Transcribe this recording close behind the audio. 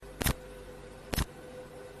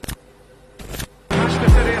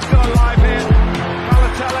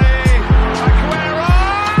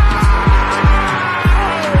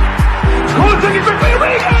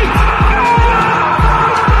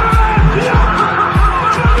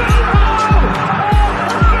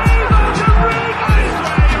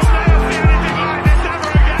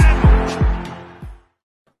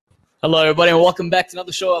Hello, everybody, and welcome back to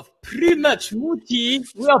another show of Pretty Much Muti.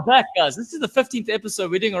 We are back, guys. This is the 15th episode.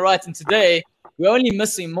 We're doing all right, and today we're only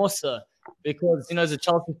missing Mosa because, as a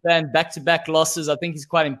Chelsea fan, back-to-back losses. I think he's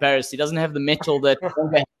quite embarrassed. He doesn't have the mettle that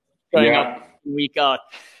showing up week out.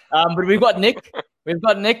 But we've got Nick. The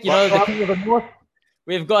king of the north.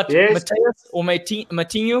 We've got Mateus or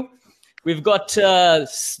Matinho. We've got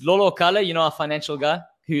Lolo Kale, our financial guy,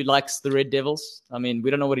 who likes the Red Devils. I mean, we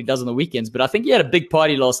don't know what he does on the weekends, but I think he had a big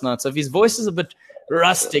party last night. So if his voice is a bit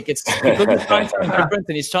rustic, it's because he's trying something different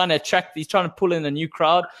and he's trying to pull in a new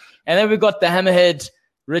crowd. And then we've got the Hammerhead,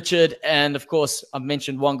 Richard, and of course, I've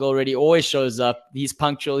mentioned Wonga already, always shows up. He's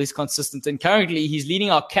punctual, he's consistent, and currently he's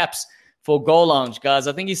leading our caps for Goal Lounge, guys.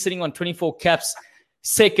 I think he's sitting on 24 caps.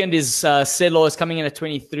 Second is Celo is coming in at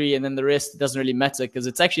 23, and then the rest doesn't really matter because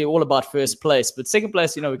it's actually all about first place. But second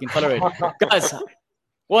place, we can tolerate. Guys,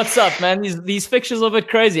 what's up, man? These fixtures are a bit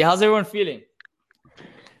crazy. How's everyone feeling?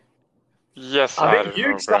 Yes, I think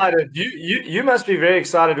you're excited. You must be very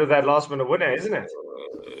excited with that last minute winner, isn't it?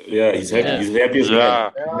 Yeah, he's happy. He's the happiest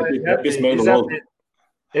man. Happiest man in the world.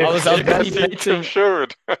 I was sure.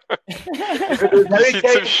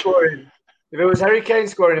 If it was Harry Kane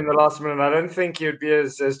scoring in the last minute, I don't think he would be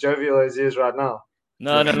as jovial as he is right now.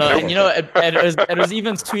 No. And it was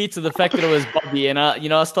even sweet to the fact that it was Bobby. And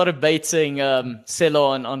I started baiting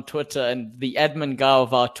Celo on Twitter, and the admin guy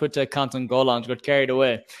of our Twitter account on Goal Lounge got carried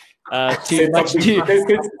away. Said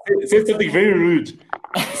something very rude.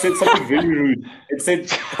 It said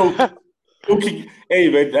poking. Hey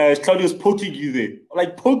man, Claudio's poking you there.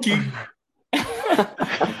 Like poking.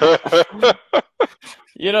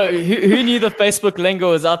 Who knew the Facebook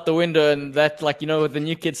lingo was out the window, and that, with the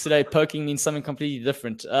new kids today, poking means something completely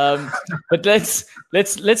different. But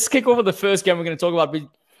let's kick off with the first game we're going to talk about. We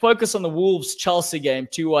focus on the Wolves-Chelsea game,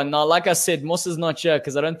 2-1. Now, like I said, Mosa's not here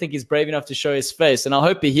because I don't think he's brave enough to show his face, and I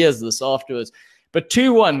hope he hears this afterwards. But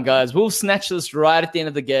 2-1, guys. Wolves snatched this right at the end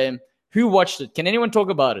of the game. Who watched it? Can anyone talk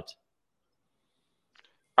about it?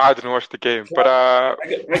 I didn't watch the game, but I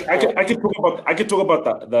can talk about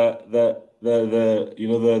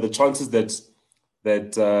the chances that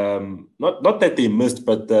not that they missed,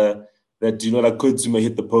 but that Kudzuma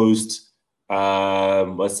hit the post.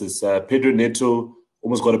 Pedro Neto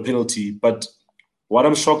almost got a penalty, but what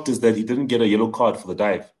I'm shocked is that he didn't get a yellow card for the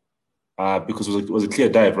dive because it was a clear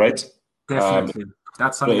dive, right? Definitely,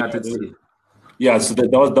 that's something I did see. Yeah, so that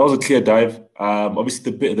was a clear dive.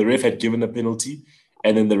 Obviously, the ref had given a penalty.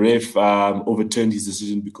 And then the ref overturned his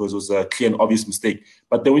decision because it was a clear and obvious mistake.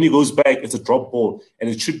 But then when he goes back, it's a drop ball. And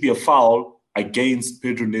it should be a foul against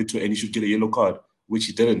Pedro Neto, and he should get a yellow card, which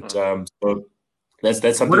he didn't. So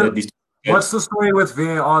that's something that needs to be. What's the story with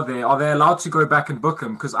VAR there? Are they allowed to go back and book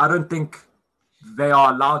him? Because I don't think they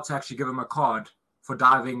are allowed to actually give him a card for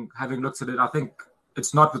diving, having looked at it. I think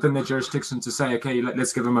it's not within their jurisdiction to say, okay,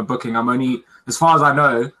 let's give him a booking. As far as I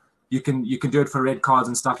know, you can do it for red cards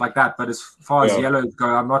and stuff like that. But as far as yellows go,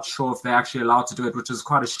 I'm not sure if they're actually allowed to do it, which is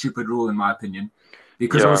quite a stupid rule in my opinion.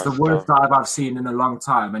 Because it was the worst dive I've seen in a long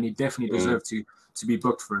time, and he definitely deserved to be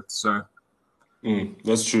booked for it. So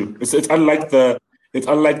that's true. It's unlike the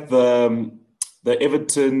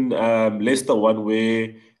Everton Leicester one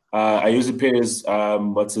where Ayoze Perez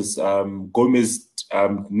Gomez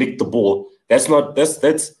nicked the ball.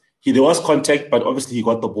 There was contact, but obviously he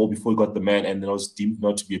got the ball before he got the man, and then it was deemed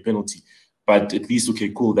not to be a penalty. But at least, okay,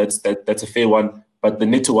 cool, that's a fair one. But the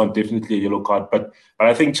Neto one, definitely a yellow card. But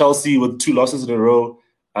I think Chelsea, with 2 losses in a row,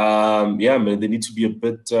 man, they need to be a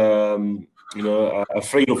bit,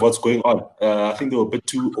 afraid of what's going on. I think they were a bit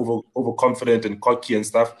too overconfident and cocky and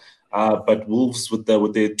stuff. But Wolves, with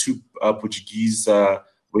their 2 Portuguese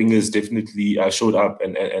wingers, definitely showed up,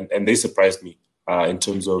 and they surprised me in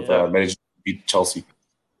terms of managing to beat Chelsea.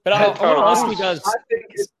 But I want to ask you guys.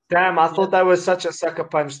 I thought that was such a sucker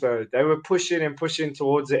punch, though. They were pushing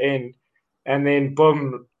towards the end, and then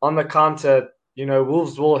boom, on the counter,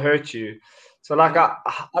 Wolves will hurt you. So, I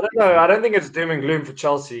don't know. I don't think it's doom and gloom for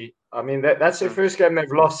Chelsea. I mean, that's their first game they've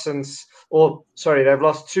lost they've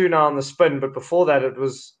lost 2 now on the spin, but before that, it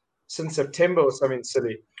was since September or something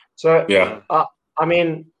silly. So, I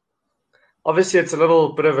mean, obviously, it's a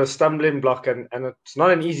little bit of a stumbling block, and it's not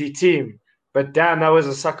an easy team. But damn, that was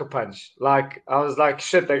a sucker punch. I was like,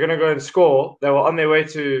 shit, they're going to go and score. They were on their way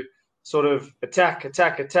to sort of attack,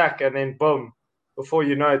 and then boom, before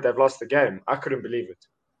you know it, they've lost the game. I couldn't believe it.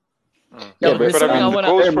 But I mean, the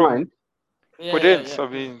goals from Podence, I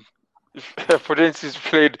mean, Podence has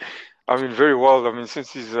played, very well. I mean,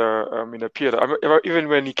 since he's, appeared. Even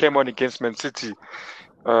when he came on against Man City,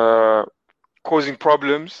 causing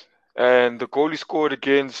problems, and the goal he scored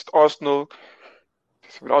against Arsenal,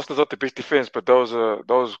 Arsenal's not the best defense, but that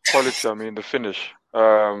was quality. I mean, the finish.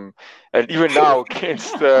 And even now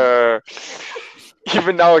against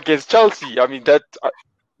Chelsea, I mean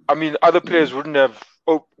other players wouldn't have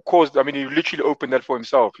caused. I mean, he literally opened that for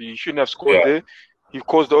himself. He shouldn't have scored there. He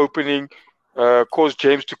caused the opening, caused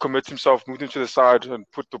James to commit himself, moved him to the side, and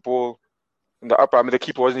put the ball in the upper. I mean, the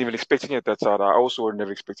keeper wasn't even expecting it that side. I also would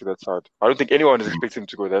never expected that side. I don't think anyone is expecting him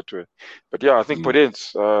to go that way. But yeah, I think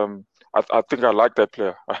Podence. I think I like that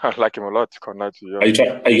player. I like him a lot. Can't lie to you.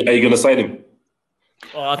 Are you going to sign him?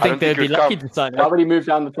 Oh, I think they'd be lucky to sign him. Why would he move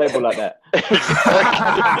down the table like that?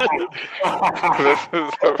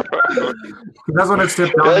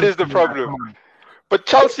 That is the problem. But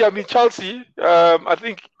Chelsea, I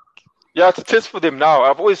think, it's a test for them now.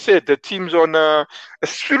 I've always said that teams as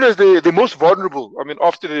soon as they're most vulnerable, I mean,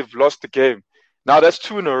 after they've lost the game. Now that's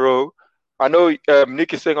 2 in a row. I know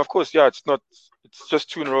Nick is saying, of course, it's just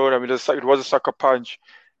 2 in a row. I mean, it was a sucker punch.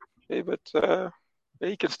 Hey, but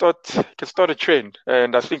he can start a trend.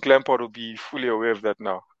 And I think Lampard will be fully aware of that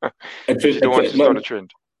now. He don't want to start a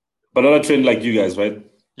trend. But not a trend like you guys, right?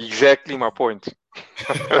 Exactly my point.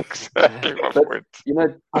 Exactly my point. You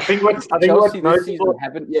know, I think Chelsea this season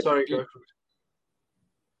haven't yet. Sorry,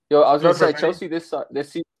 go. I was going to say Chelsea this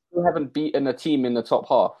season still haven't beaten a team in the top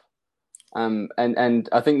half. And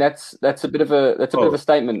I think that's a bit of a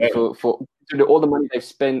statement for all the money they've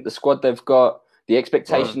spent, the squad they've got, the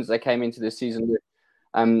expectations they came into this season with.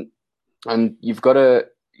 And you've got to,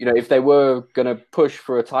 if they were going to push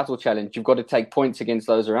for a title challenge, you've got to take points against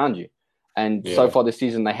those around you. And so far this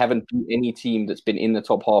season, they haven't beat any team that's been in the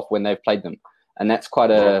top half when they've played them, and that's quite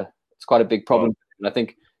a big problem. And I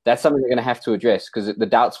think that's something they're going to have to address because the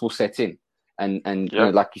doubts will set in. And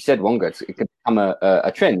like you said, Wonga, it could become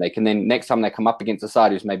a trend. They can then next time they come up against a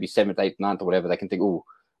side who's maybe 7th, 8th, 9th or whatever, they can think, "Oh,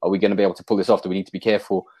 are we going to be able to pull this off? Do we need to be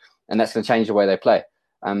careful?" And that's going to change the way they play.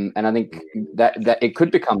 And I think that it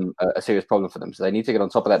could become a serious problem for them. So they need to get on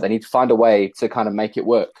top of that. They need to find a way to kind of make it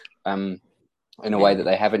work. In a way that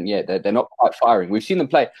they haven't yet. They're not quite firing. We've seen them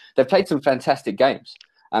play. They've played some fantastic games.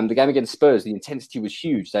 The game against Spurs, the intensity was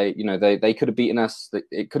huge. They could have beaten us.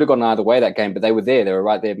 It could have gone either way that game, but they were there. They were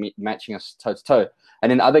right there matching us toe to toe.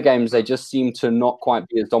 And in other games, they just seem to not quite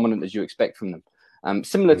be as dominant as you expect from them.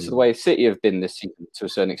 Similar to the way City have been this season to a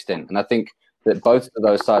certain extent. And I think that both of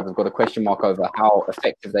those sides have got a question mark over how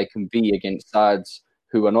effective they can be against sides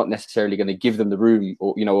who are not necessarily going to give them the room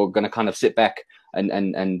or going to kind of sit back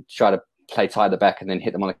and try to play tie the back and then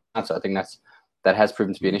hit them on the counter. I think that has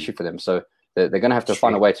proven to be an issue for them. So they're going to have to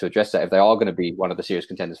find a way to address that if they are going to be one of the serious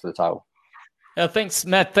contenders for the title. Thanks,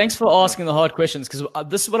 Matt. Thanks for asking the hard questions because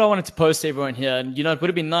this is what I wanted to post to everyone here. And, it would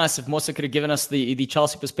have been nice if Mosa could have given us the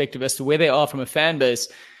Chelsea perspective as to where they are from a fan base.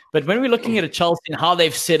 But when we're looking at a Chelsea and how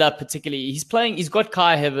they've set up particularly, he's got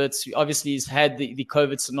Kai Havertz. Obviously, he's had the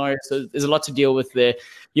COVID scenario, so there's a lot to deal with there.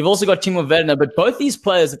 You've also got Timo Werner, but both these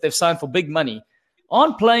players that they've signed for big money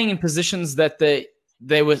aren't playing in positions that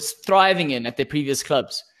they were thriving in at their previous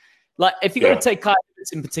clubs. Like, if you're going to take Kai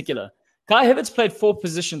Havertz in particular, Kai Havertz played 4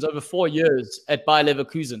 positions over 4 years at Bayer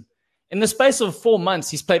Leverkusen. In the space of 4 months,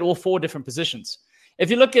 he's played all 4 different positions. If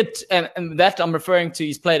you look at, and that I'm referring to,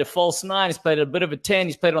 he's played a false 9, he's played a bit of a 10,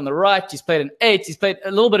 he's played on the right, he's played an 8, he's played a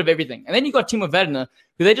little bit of everything. And then you got Timo Werner,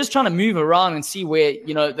 who they're just trying to move around and see where,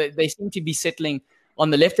 they seem to be settling on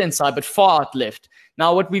the left-hand side, but far out left.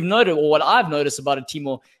 Now, what we've noted, or what I've noticed about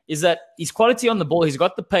Timo, is that his quality on the ball, he's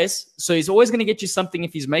got the pace, so he's always going to get you something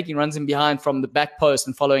if he's making runs in behind from the back post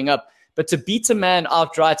and following up. But to beat a man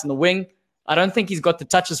outright in the wing, I don't think he's got the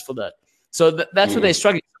touches for that. So that's where they're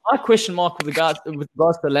struggling. My question mark with regards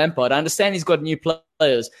to Lampard, I understand he's got new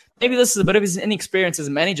players. Maybe this is a bit of his inexperience as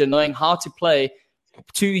a manager, knowing how to play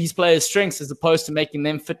to his players' strengths as opposed to making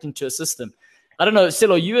them fit into a system. I don't know,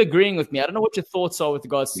 Silo, you agreeing with me? I don't know what your thoughts are with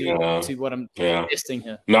regards to what I'm suggesting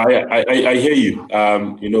here. No, I hear you.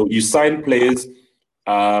 You sign players,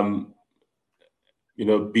 being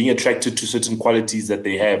attracted to certain qualities that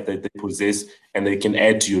they have, that they possess, and they can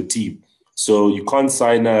add to your team. So you can't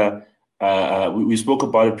sign we spoke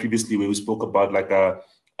about it previously, where we spoke about like a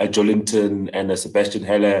Jolinton and a Sebastian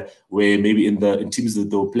Haller, where maybe in teams that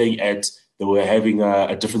they were playing at, they were having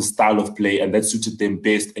a different style of play, and that suited them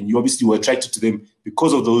best. And you obviously were attracted to them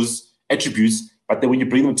because of those attributes. But then when you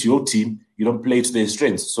bring them to your team, you don't play to their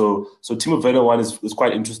strengths. So Timo Werner one is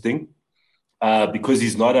quite interesting because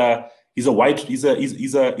he's a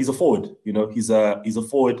forward. He's a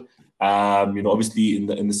forward. Obviously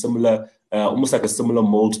in the similar, almost like a similar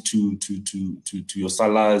mold to your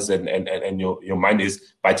Salahs and your Manes,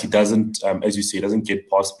 but he doesn't, as you say, doesn't get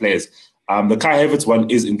past players. The Kai Havertz one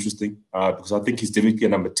is interesting because I think he's definitely a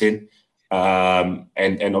number 10.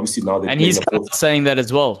 And obviously now and he's saying that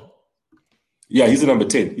as well. Yeah, he's a number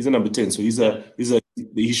 10. He's a number 10. So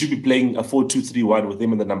he should be playing a 4-2-3-1 with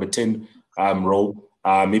him in the number 10 role.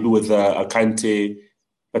 Maybe with Kante.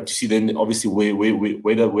 But you see, then obviously,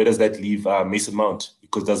 where does that leave Mason Mount?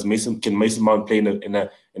 Because can Mason Mount play in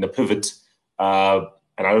a pivot?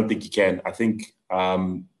 And I don't think he can. I think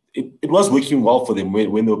it was working well for them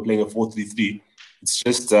when they were playing a 4-3-3. It's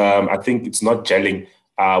just I think it's not gelling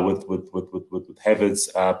with Havertz,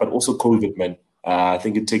 but also COVID, man. I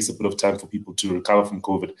think it takes a bit of time for people to recover from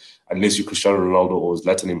COVID, unless you're Cristiano Ronaldo or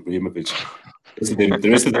Zlatan Ibrahimovic. The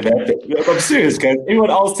rest of them, I'm serious, guys. Everyone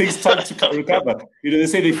else takes time to recover. They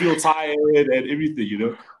say they feel tired and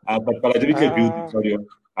everything, But I definitely agree with you, Claudio,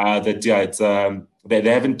 that it's they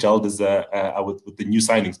haven't gelled as with the new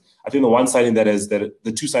signings. I think the one signing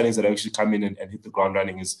the two signings that have actually come in and hit the ground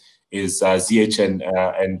running is Ziyech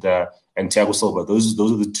and Thiago Silva. Those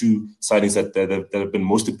are the two signings that have been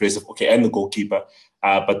most impressive. Okay, and the goalkeeper,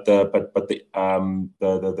 but the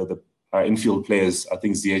infield players, I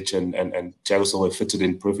think Ziyech and Thiago Silva fitted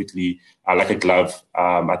in perfectly like a glove.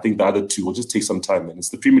 I think the other two will just take some time, and it's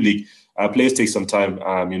the Premier League. Players take some time.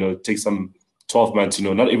 Take some 12 months.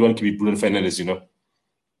 Not everyone can be Bruno Fernandes.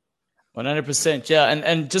 100%, yeah.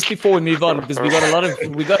 And just before we move on, because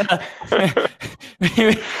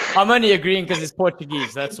I'm only agreeing because it's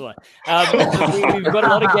Portuguese, that's why. We've got a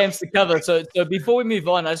lot of games to cover. So before we move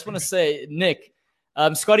on, I just want to say, Nick,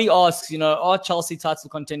 Scotty asks, are Chelsea title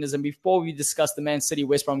contenders? And before we discuss the Man City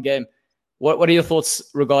West Brom game, what are your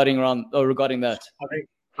thoughts regarding that?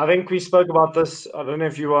 I think we spoke about this. I don't know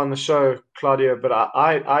if you were on the show, Claudio, but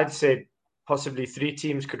I'd said possibly 3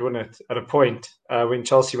 teams could win it at a point when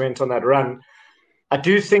Chelsea went on that run. I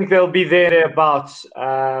do think they'll be thereabouts.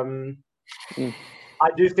 I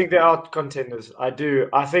do think they are contenders. I do.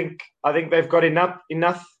 I think they've got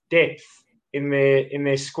enough depth in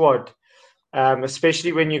their squad,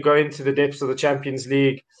 especially when you go into the depths of the Champions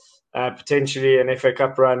League, potentially an FA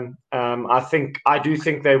Cup run. I do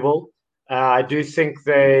think they will. I do think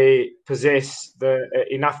they possess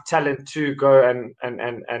enough talent to go and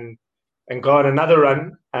go on another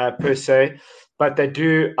run per se, but they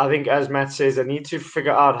do. I think, as Matt says, they need to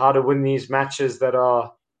figure out how to win these matches that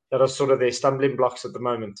are sort of their stumbling blocks at the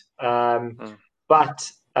moment.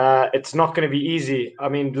 But it's not going to be easy. I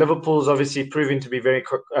mean, Liverpool's obviously proving to be very,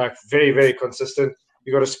 very, very consistent.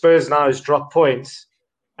 You've got a Spurs now who's dropped points.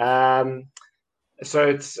 So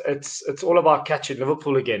it's all about catching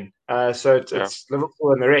Liverpool again. So it's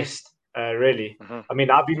Liverpool and the rest, really. Mm-hmm. I mean,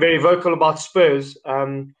 I've been very vocal about Spurs,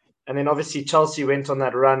 and then obviously Chelsea went on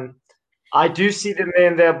that run. I do see them there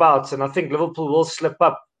and thereabouts, and I think Liverpool will slip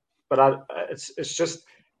up. But it's just,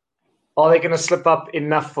 are they going to slip up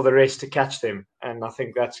enough for the rest to catch them? And I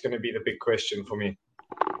think that's going to be the big question for me.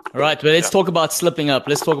 All right, well, let's talk about slipping up.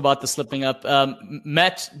 Let's talk about the slipping up.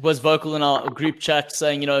 Matt was vocal in our group chat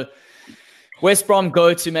saying, West Brom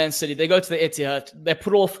go to Man City. They go to the Etihad. They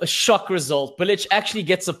put off a shock result. Bilic actually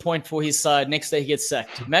gets a point for his side. Next day, he gets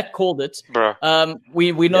sacked. Matt called it.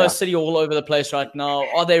 We know City all over the place right now.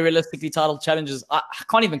 Are they realistically title challengers? I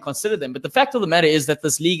can't even consider them. But the fact of the matter is that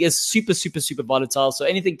this league is super, super, super volatile. So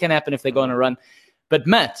anything can happen if they go on a run. But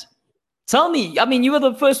Matt, tell me, I mean, you were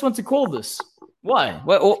the first one to call this. Why?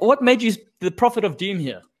 What made you the prophet of doom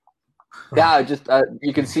here? Yeah, just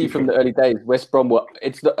you can see from the early days, West Brom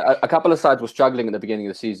a couple of sides were struggling at the beginning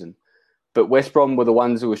of the season, but West Brom were the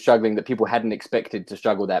ones who were struggling that people hadn't expected to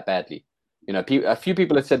struggle that badly. A few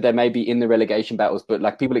people had said they may be in the relegation battles,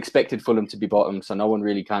 but people expected Fulham to be bottom, so no one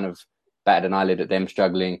really kind of batted an eyelid at them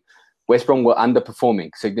struggling. West Brom were underperforming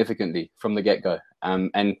significantly from the get-go,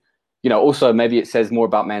 and also maybe it says more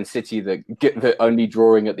about Man City that only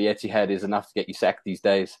drawing at the Etihad is enough to get you sacked these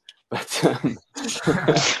days. But I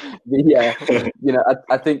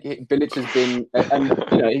think Bilic has been, and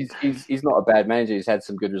he's not a bad manager. He's had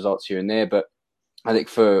some good results here and there, but I think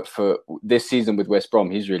for this season with West Brom,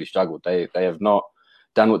 he's really struggled. They have not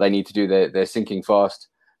done what they need to do. They're sinking fast,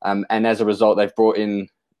 and as a result, they've brought in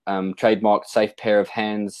trademarked safe pair of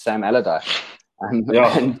hands Sam Allardyce.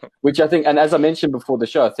 And which I think, and as I mentioned before the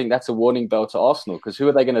show, I think that's a warning bell to Arsenal, because who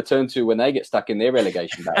are they going to turn to when they get stuck in their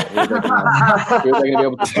relegation battle? Who are they going to be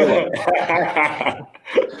able to do?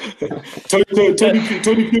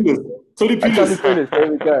 Tony Pulis.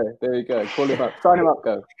 There we go. Call him up. Sign him up,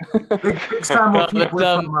 go. Big Sam will keep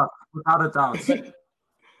him up, without a doubt.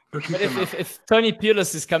 But if Tony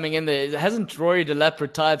Pulis is coming in there, hasn't Rory Delap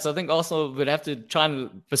retired? So I think Arsenal would have to try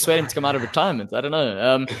and persuade him to come out of retirement. I don't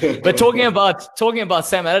know. But talking about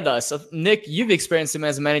Sam Allardyce, Nick, you've experienced him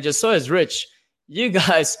as a manager. So has Rich. You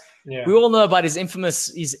guys, we all know about his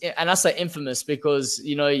infamous. And I say infamous because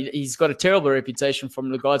he's got a terrible reputation from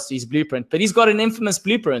regards to his blueprint, but he's got an infamous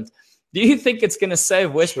blueprint. Do you think it's going to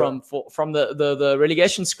save West Brom from the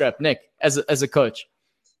relegation scrap, Nick, as a coach?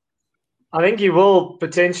 I think he will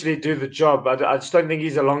potentially do the job. I just don't think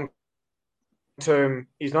he's a long-term.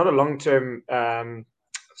 He's not a long-term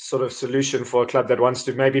sort of solution for a club that wants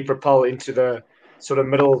to maybe propel into the sort of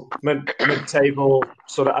mid-table,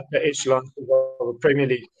 sort of upper echelon of the Premier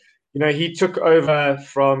League. He took over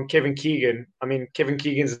from Kevin Keegan. I mean, Kevin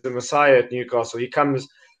Keegan's the messiah at Newcastle. He comes,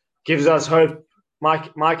 gives us hope.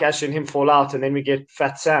 Mike Ashley and him fall out, and then we get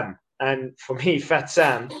Fat Sam. And for me, Fat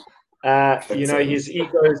Sam, his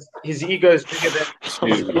ego is bigger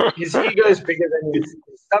than his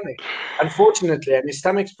stomach, unfortunately, and his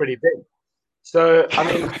stomach's pretty big. So I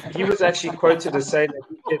mean, he was actually quoted as saying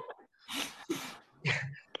that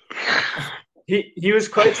he was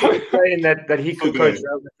quoted as saying that he could coach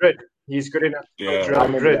Real Madrid. He's good enough to coach Real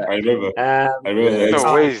Madrid. I remember.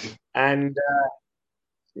 No ways. And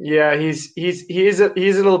he is a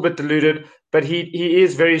little bit deluded, but he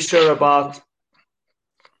is very sure about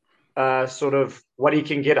sort of what he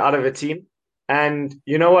can get out of a team. And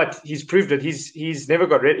you know what? He's proved it. He's never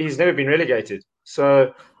been relegated.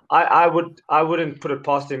 So I wouldn't put it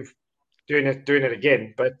past him doing it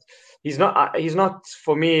again. But he's not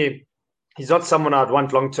for me. He's not someone I'd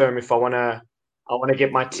want long term if I want to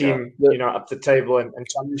get my team up the table and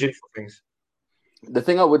challenge it for things. The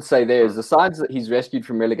thing I would say there is the sides that he's rescued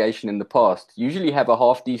from relegation in the past usually have a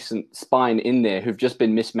half-decent spine in there who've just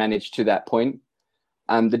been mismanaged to that point.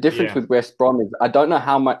 The difference with West Brom is I don't know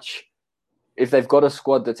how much, if they've got a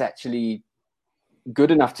squad that's actually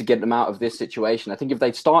good enough to get them out of this situation. I think if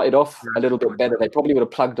they'd started off a little bit better, they probably would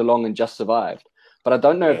have plugged along and just survived. But I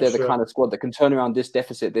don't know if they're the kind of squad that can turn around this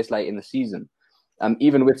deficit this late in the season,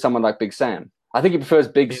 even with someone like Big Sam. I think he prefers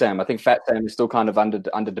Big Sam. I think Fat Sam is still kind of under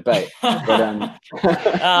debate. But,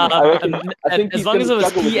 I think as long as it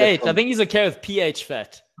was PH, I think he's okay with PH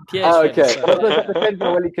Fat. PH okay. That depends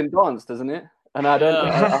on when he can dance, doesn't it? And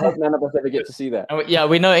I hope none of us ever get to see that. Yeah,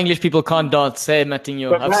 we know English people can't dance. Say,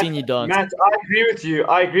 Matinho, I've seen you dance. Matt, I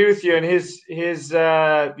agree with you. And his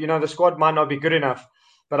the squad might not be good enough.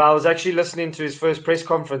 But I was actually listening to his first press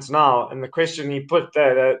conference now, and the question he put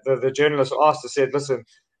there, the journalist asked, said, "Listen,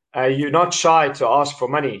 you're not shy to ask for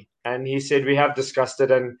money." And he said, "We have discussed it,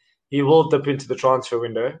 and he will dip into the transfer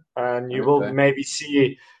window, and you will maybe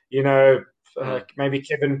see, maybe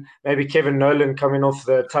Kevin Nolan coming off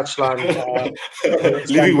the touchline,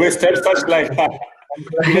 leaving West Ham's touchline."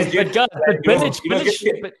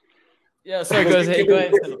 Sorry, go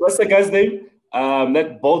ahead. What's the guy's name?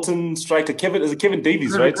 That Bolton striker, Kevin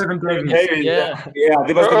Davies, right? Kevin Davies. Yeah.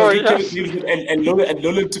 They must Kevin Davies and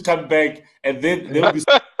Nolan to come back, and then there will be.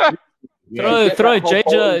 Throw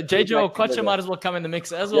JJ Okocha might as well come in the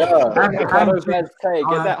mix as well. Get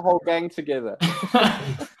that whole gang together.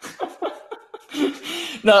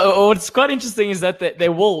 No, what's quite interesting is that they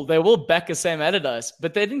will back a Sam Allardyce,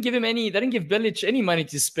 but they didn't give Bilic any money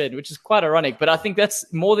to spend, which is quite ironic. But I think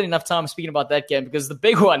that's more than enough time speaking about that game, because the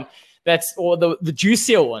big one, the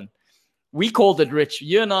juicier one, we called it, Rich.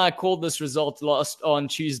 You and I called this result last on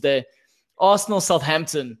Tuesday. Arsenal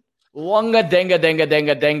Southampton. Wonga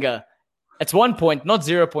denga. It's 1 point, not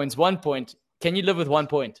 0 points, 1 point. Can you live with 1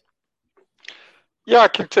 point? Yeah, I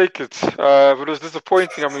can take it. But it was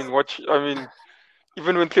disappointing.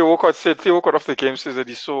 Even when Theo Walcott after the game says that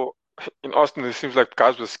he saw in Arsenal, it seems like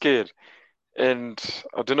guys were scared. And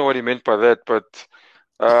I don't know what he meant by that, but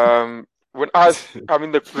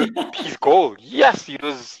his goal, yes, it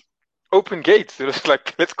was open gates. It was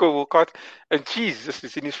like, let's go Walcott. And his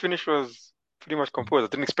finish was pretty much composed. I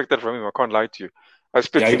didn't expect that from him. I can't lie to you. I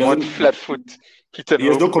expected him on flat foot. He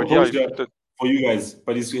has no composure for you guys,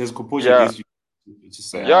 but he has composure against you.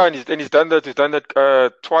 And he's done that. He's done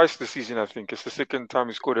that twice this season. I think it's the second time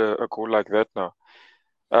he scored a goal like that now.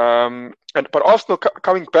 But Arsenal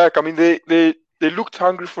coming back. I mean, they looked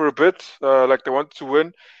hungry for a bit, like they wanted to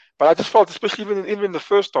win. But I just felt, especially even in the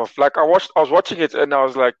first half, like I was watching it and I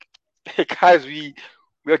was like, hey guys, we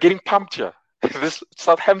are getting pumped here. This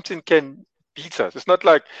Southampton can beat us. It's not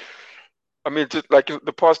like, just like in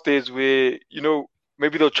the past days where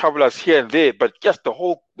maybe they'll trouble us here and there, but yes,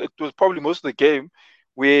 it was probably most of the game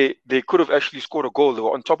where they could have actually scored a goal. They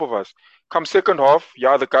were on top of us. Come second half,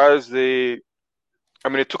 the guys, it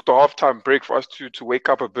took the halftime break for us to wake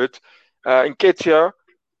up a bit. Nketiah,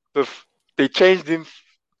 they changed him,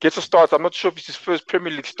 gets a start. I'm not sure if it's his first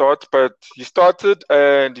Premier League start, but he started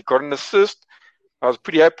and he got an assist. I was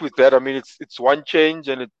pretty happy with that. It's one change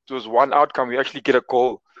and it was one outcome. We actually get a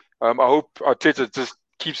goal. I hope Arteta just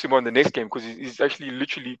keeps him on the next game, because he's actually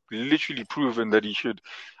literally proven that he should.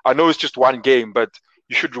 I know it's just one game, but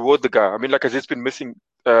you should reward the guy. I mean, like, as it's been missing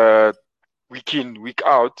week in, week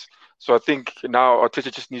out. So I think now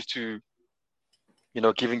Arteta just needs to,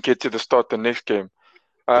 give him to the start the next game.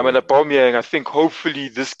 And Aubameyang, I think hopefully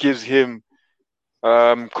this gives him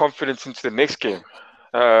confidence into the next game.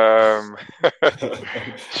 Leicester,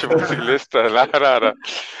 we'll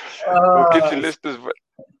get to Leicester,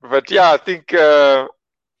 but yeah, I think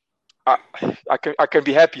I can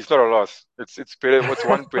be happy. It's not a loss. It's better. What's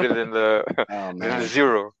one better than the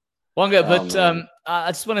zero? Wonga, but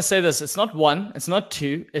I just want to say this: it's not one, it's not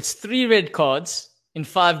two, it's 3 red cards in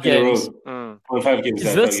 5 games. 5 games.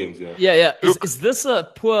 Yeah. Is this a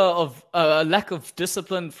lack of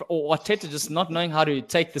discipline or Arteta just not knowing how to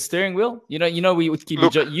take the steering wheel? You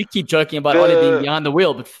keep joking about Ole being behind the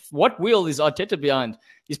wheel, but what wheel is Arteta behind?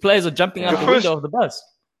 These players are jumping out the window of the bus.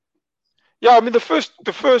 Yeah, I mean the first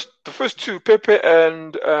 2, Pepe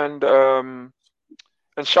and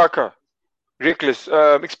Xhaka, reckless.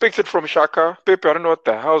 Expected from Xhaka. Pepe, I don't know what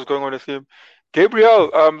the hell is going on with him. Gabriel,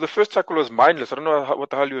 the first tackle was mindless. I don't know what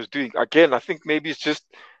the hell he was doing. Again, I think maybe it's just,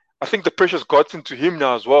 I think the pressure's got into him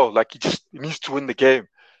now as well. Like, he needs to win the game.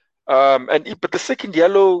 But the second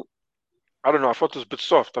yellow, I don't know, I thought it was a bit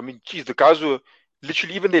soft. I mean, geez, the guys were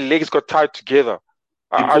literally, even their legs got tied together.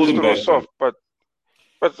 I just thought it was soft, but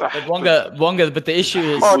Wonga, but the issue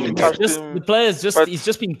is the player's he's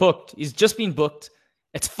just been booked. He's just been booked.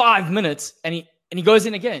 It's 5 minutes, and he goes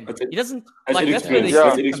in again. He doesn't like that's where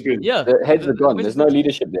the heads are gone. There's no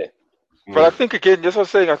leadership there. But I think again, just what I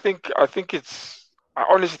was saying, I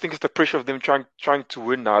honestly think it's the pressure of them trying to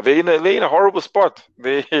win now. They're in a horrible spot.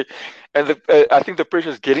 I think the pressure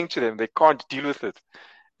is getting to them. They can't deal with it.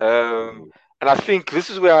 And I think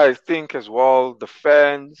this is where I think as well the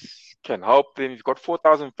fans can help them. You've got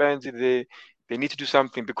 4,000 fans in there. They need to do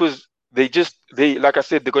something, because they like I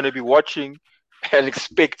said, they're going to be watching and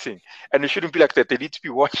expecting, and it shouldn't be like that. They need to be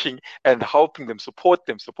watching and helping them, support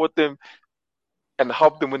them, and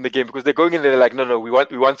help them win the game, because they're going in there like, no, we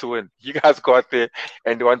want to win. You guys go out there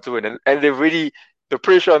and they want to win, and they're really, the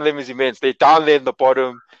pressure on them is immense. They're down there in the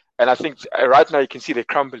bottom, and I think right now you can see they're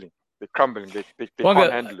crumbling. They can't handle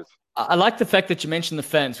it. I like the fact that you mentioned the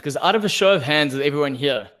fans, because out of a show of hands with everyone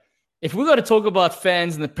here, if we got to talk about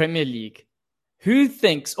fans in the Premier League, who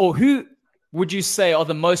would you say are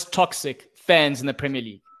the most toxic fans in the Premier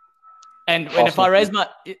League? And if I raise my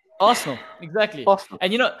Arsenal, exactly. Arsenal.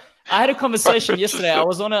 And I had a conversation yesterday. I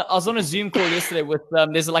was on a Zoom call yesterday with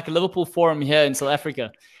there's like a Liverpool forum here in South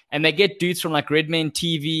Africa, and they get dudes from like Redman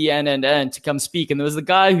TV and to come speak. And there was the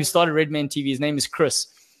guy who started Redman TV. His name is Chris,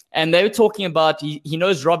 and they were talking about he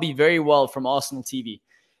knows Robbie very well from Arsenal TV.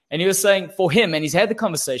 And he was saying for him, and he's had the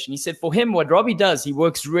conversation, he said for him, what Robbie does, he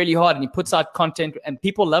works really hard and he puts out content and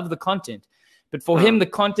people love the content. But for him, the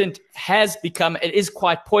content it is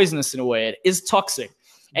quite poisonous in a way. It is toxic.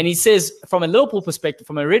 And he says from a Liverpool perspective,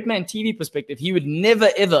 from a Redman TV perspective, he would never,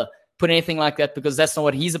 ever put anything like that, because that's not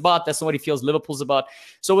what he's about. That's not what he feels Liverpool's about.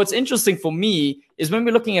 So what's interesting for me is when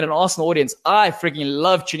we're looking at an Arsenal audience, I freaking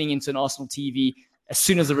love tuning into an Arsenal TV as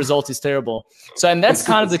soon as the result is terrible. So, and that's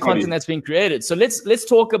kind of the content that's being created. So let's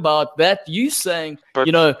talk about that. You saying,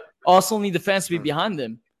 Arsenal need the fans to be behind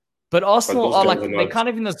them. But Arsenal are like, they're kind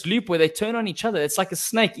of in this loop where they turn on each other. It's like a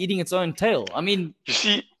snake eating its own tail. I mean, you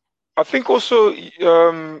see, I think also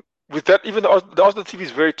with that, even the Arsenal TV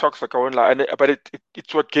is very toxic, I won't lie, but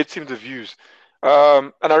it's what gets him the views.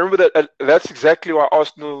 And I remember that's exactly why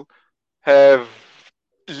Arsenal have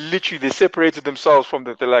literally, they separated themselves from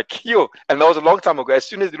them. They're like, and that was a long time ago. As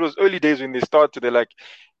soon as it was early days when they started, they're like,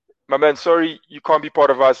 my man, sorry, you can't be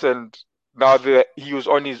part of us. And now he was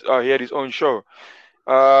on he had his own show.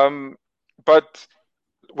 But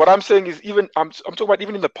what I'm saying is, I'm talking about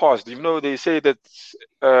even in the past, they say that,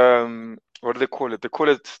 what do they call it? They call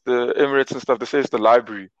it the Emirates and stuff. They say it's the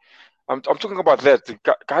library. I'm talking about that. The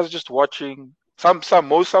guys are just watching. Some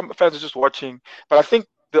fans are just watching. But I think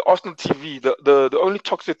the Arsenal TV, the only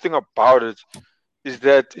toxic thing about it is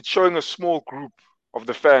that it's showing a small group of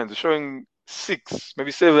the fans. It's showing 6,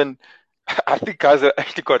 maybe 7. I think guys have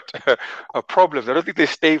actually got a problem. I don't think they're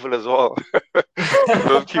stable as well.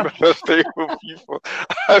 Those people are stable people.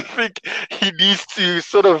 I think he needs to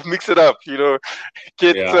sort of mix it up,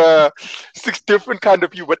 get 6 different kind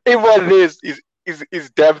of people. But everyone there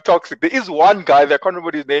is damn toxic. There is one guy that I can't remember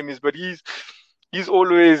what his name is, but he's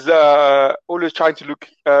always trying to look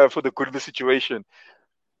for the good in the situation.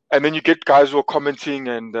 And then you get guys who are commenting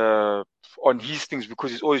and on his things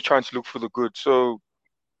because he's always trying to look for the good. So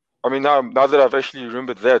I mean, now that I've actually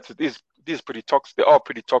remembered that, it is pretty toxic. They are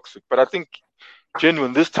pretty toxic. But I think,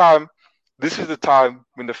 genuine, this time, this is the time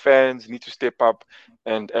when the fans need to step up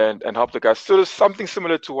and help the guys. So it's something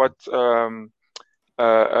similar to what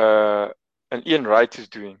and Ian Wright is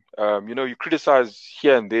doing. You criticize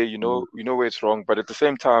here and there, you know where it's wrong, but at the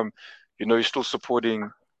same time, you're still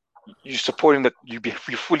supporting that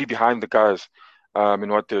you're fully behind the guys in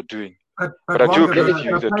what they're doing. But I do agree with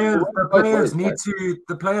you that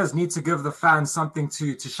the players need to give the fans something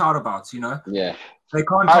to shout about, Yeah. They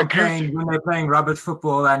can't complain when they're playing rubbish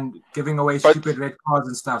football and giving away stupid red cards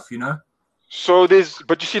and stuff, So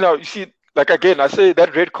but you see, like again, I say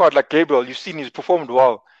that red card, like Gabriel, you've seen he's performed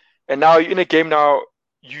well. And now you're in a game now,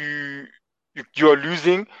 you are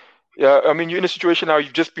losing. You're in a situation now,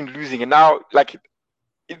 you've just been losing. And now, like,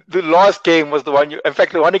 the last game was the one in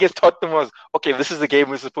fact, the one against Tottenham was, okay, this is the game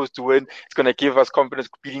we're supposed to win. It's going to give us confidence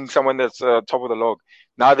beating someone that's top of the log.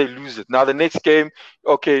 Now they lose it. Now the next game,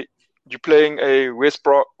 okay, you're playing a West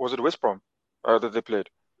Brom. Was it West Brom that they played?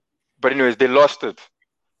 But anyways, they lost it.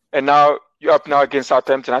 And now you're up now against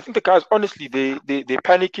Southampton. I think the guys, honestly, they're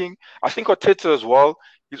panicking. I think Arteta as well.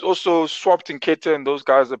 He's also swapped Nketiah and those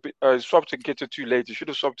guys swapped Nketiah too late. He should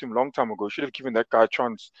have swapped him a long time ago. Should have given that guy a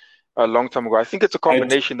chance a long time ago. I think it's a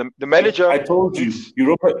combination. The manager. I told you,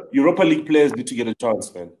 Europa League players need to get a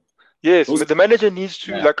chance, man. Yes, but the manager needs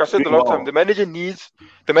to, like I said a long time, the manager needs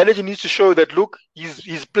to show that, look,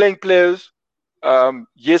 he's playing players,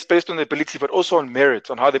 yes, based on their ability, but also on merit,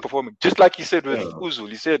 on how they're performing. Just like he said with Ozil,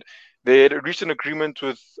 he said they had reached an agreement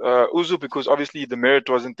with Ozil because obviously the merit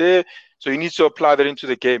wasn't there, so he needs to apply that into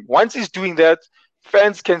the game. Once he's doing that,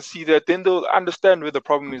 fans can see that, then they'll understand where the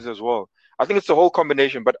problem is as well. I think it's the whole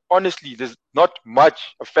combination, but honestly, there's not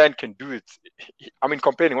much a fan can do.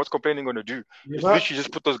 Complaining. What's complaining going to do? It's literally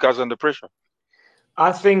just put those guys under pressure.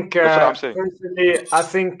 I think. That's what I'm saying.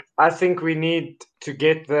 Personally, I think we need to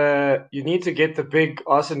get the big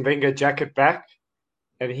Arsene Wenger jacket back,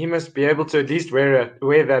 and he must be able to at least wear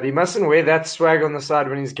that. He mustn't wear that swag on the side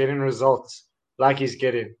when he's getting results like he's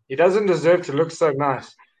getting. He doesn't deserve to look so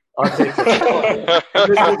nice. He must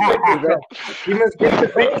get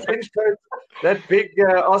the big trench coat, that big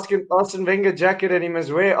Arsene Wenger jacket, and he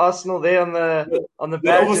must wear Arsenal there on the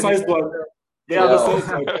badge. Oversized one.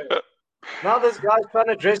 Now this guy's trying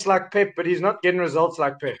to dress like Pep, but he's not getting results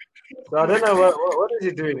like Pep. So I don't know what is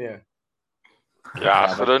he doing here.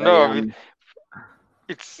 Yeah, I don't know.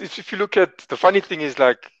 It's if you look at the funny thing is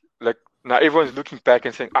like now everyone's looking back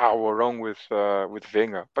and saying, we're wrong with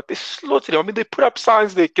Wenger. But they slaughtered him. They put up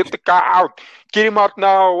signs, they get the guy out, get him out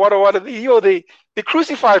now, what are they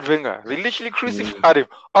crucified Wenger. They literally crucified him.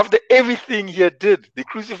 After everything he did, they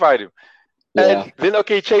crucified him. Yeah. And then,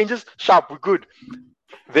 okay, changes, sharp, we're good.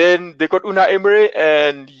 Then they got Unai Emery,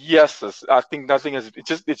 and yes, I think nothing has,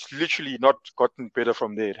 it's literally not gotten better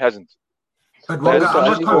from there. It hasn't. But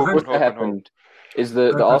what happened is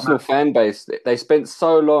the Arsenal fan base, they spent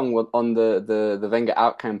so long on the Wenger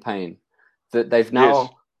out campaign that they've now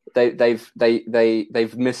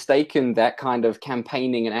they've mistaken that kind of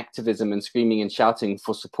campaigning and activism and screaming and shouting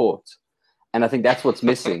for support, and I think that's what's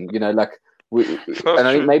missing. I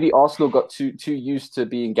think maybe Arsenal got too used to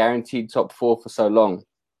being guaranteed top 4 for so long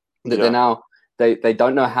that they're now they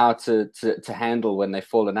don't know how to handle when they've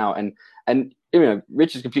fallen out. And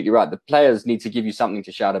Rich is completely right. The players need to give you something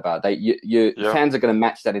to shout about. Fans are going to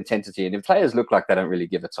match that intensity. And if players look like they don't really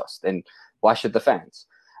give a toss, then why should the fans?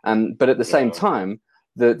 But at the same time,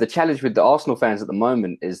 the challenge with the Arsenal fans at the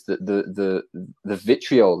moment is that the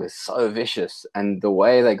vitriol is so vicious, and the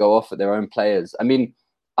way they go off at their own players.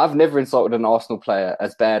 I've never insulted an Arsenal player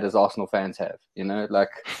as bad as Arsenal fans have.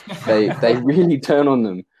 They really turn on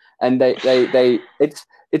them, and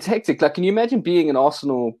it's hectic. Like, can you imagine being an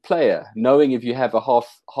Arsenal player, knowing if you have a half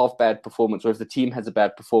bad performance, or if the team has a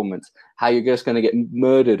bad performance, how you're just going to get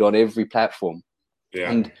murdered on every platform? Yeah.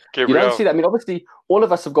 And you don't see that. Obviously, all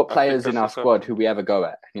of us have got players in our squad who we have a go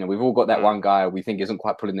at. We've all got that one guy we think isn't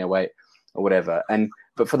quite pulling their weight or whatever.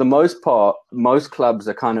 But for the most part, most clubs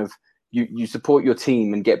are kind of, you support your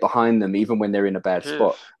team and get behind them even when they're in a bad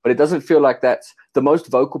spot. But it doesn't feel like that's the most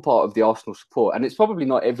vocal part of the Arsenal support. And it's probably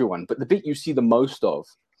not everyone, but the bit you see the most of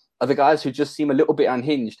are the guys who just seem a little bit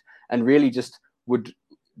unhinged and really just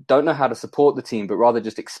don't know how to support the team, but rather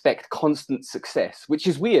just expect constant success, which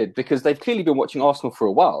is weird because they've clearly been watching Arsenal for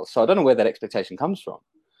a while. So I don't know where that expectation comes from.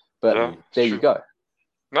 But there you go.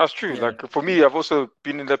 No, it's true. Like, for me, I've also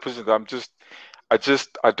been in that position. I'm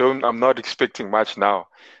not expecting much now.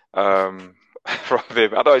 From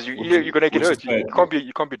them. Otherwise, you're gonna get hurt. You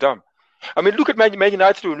can't be dumb. Look at Man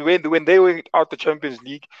United when they went out the Champions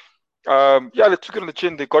League. They took it on the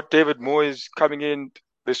chin. They got David Moyes coming in.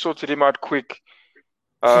 They sorted him out quick.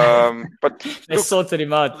 But they sorted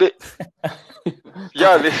him out. But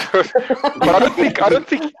I don't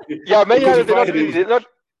think. Yeah, Man United,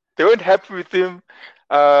 they weren't happy with him.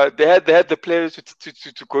 They had the players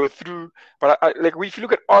to go through. But if you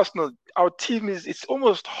look at Arsenal, our team it's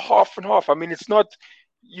almost half and half. I mean, it's not.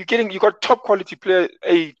 You got a top quality player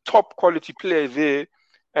there,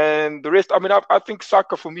 and the rest. I mean, I think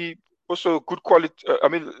Saka for me also good quality.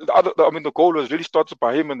 The goal was really started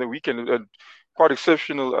by him on the weekend, and quite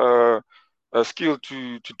exceptional skill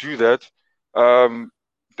to do that. And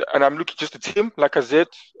I'm looking just at him, like I said.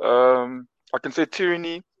 I can say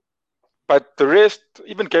Tierney, but the rest,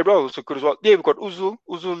 even Gabriel also good as well. Yeah, we've got Ozil.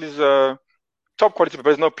 Ozil is top quality,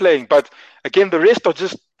 but he's not playing. But again, the rest are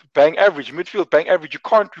just bang average, midfield bang average. You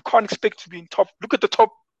can't expect to be in top. Look at the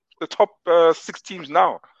top 6 teams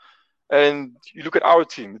now, and you look at our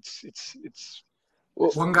team. It's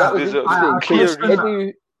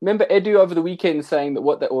Remember Edu over the weekend saying that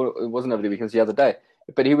or it wasn't over the weekend, it was the other day,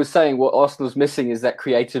 but he was saying what Arsenal's missing is that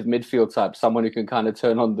creative midfield type, someone who can kind of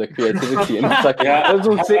turn on the creativity. And it's like,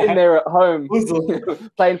 Ozil sitting there at home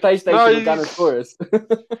playing PlayStation with Dinosaurus.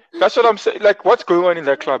 That's what I'm saying. Like, what's going on in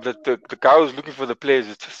that club? That the guy who's looking for the players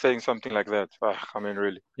is just saying something like that. I mean,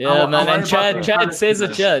 really. Yeah, man. And Chad says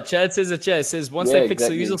it. Chad says it. Chad says once they fix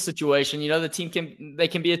the Ozil situation, the team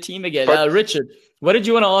can be a team again. Richard, what did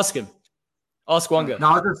you want to ask him? Ask Wanga. No,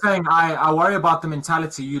 I was just saying, I worry about the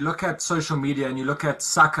mentality. You look at social media and you look at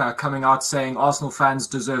Saka coming out saying Arsenal fans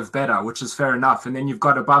deserve better, which is fair enough. And then you've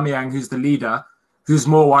got Aubameyang, who's the leader, who's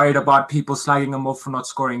more worried about people slagging him off for not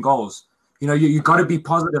scoring goals. You got to be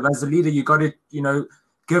positive as a leader. You got to,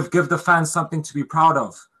 give the fans something to be proud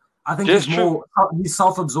of. I think he's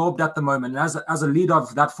self-absorbed at the moment. And as a leader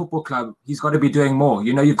of that football club, he's got to be doing more.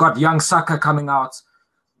 You've got young Saka coming out,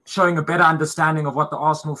 showing a better understanding of what the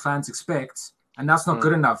Arsenal fans expect, and that's not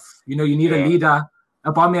good enough. You need a leader.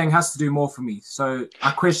 Aubameyang has to do more for me. So I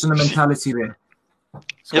question the mentality there.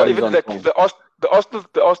 Yeah, even the Arsenal.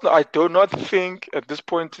 I do not think at this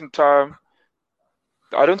point in time.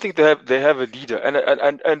 I don't think they have a leader,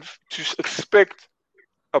 and to expect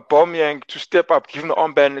Aubameyang to step up, give him the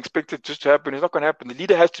armband, and expect it just to happen, it's not going to happen. The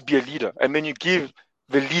leader has to be a leader, and then you give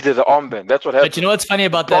the leader the armband. That's what happens. But you know what's funny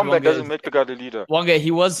about that? Armband doesn't make the guy the leader. Wanga,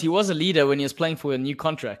 he was a leader when he was playing for a new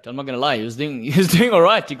contract. I'm not gonna lie, he was doing all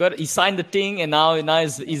right. He signed the thing, and now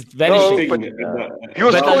he's vanishing. He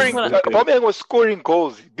was scoring. Aubameyang was scoring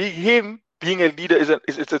goals. Being a leader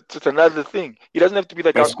it's another thing. He doesn't have to be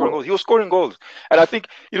that guy scoring goals. He was scoring goals, and I think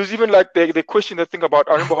it was even like they questioned the thing about.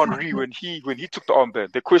 I remember Henry when he took the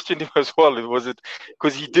armband. They questioned him as well. Was it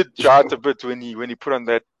because he did jart a bit when he put on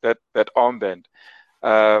that armband?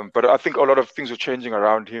 But I think a lot of things are changing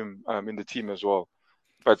around him in the team as well.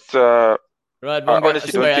 But right, I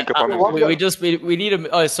honestly don't think about we need a.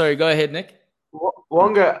 Oh, sorry. Go ahead, Nick.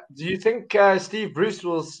 Wanga, do you think Steve Bruce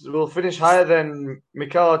will finish higher than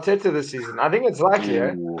Mikel Arteta this season? I think it's likely.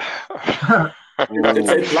 It's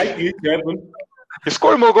likely to happen. He's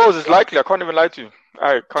scoring more goals. It's likely. I can't even lie to you.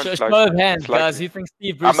 I can't. Show of hands, guys. You think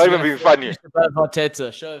Steve Bruce? I'm not even being funny.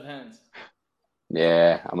 Arteta. Show of hands.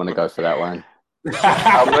 Yeah, I'm gonna go for that one.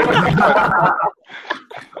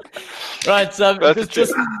 Right,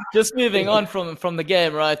 just moving on from the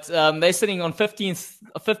game, right? They're sitting on 15th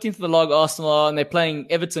of the log, Arsenal, and they're playing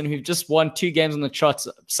Everton, who've just won 2 games on the trot.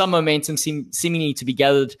 Some momentum seemingly to be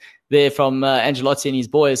gathered there from Ancelotti and his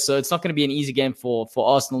boys, so it's not going to be an easy game for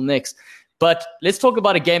Arsenal next. But let's talk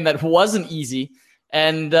about a game that wasn't easy.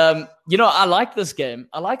 And, I like this game.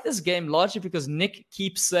 I like this game largely because Nick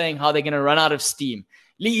keeps saying how they're going to run out of steam.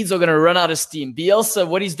 Leeds are going to run out of steam. Bielsa,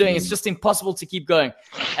 what he's doing, it's just impossible to keep going.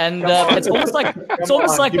 And it's almost like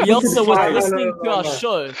Bielsa was listening to our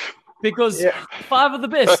show because 5 of the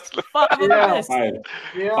best. 5 of the best.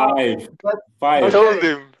 Five. I told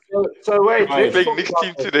him. So wait. Let's playing next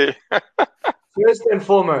team today. First and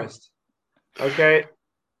foremost, okay,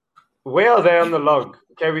 where are they on the log?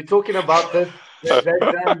 Okay, we're talking about this.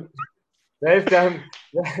 They've done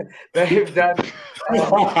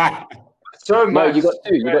so much. No, you got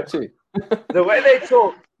two. The way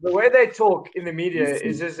they talk in the media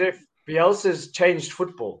is as if Bielsa's changed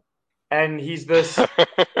football, and he's this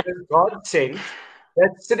godsend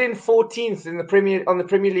that's sitting 14th in the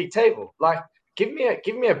Premier League table. Like, give me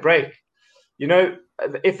a break.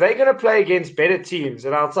 If they're going to play against better teams,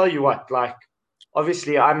 and I'll tell you what, like,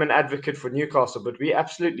 obviously I'm an advocate for Newcastle, but we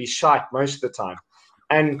absolutely shite most of the time,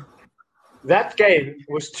 and that game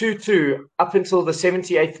was 2-2 up until the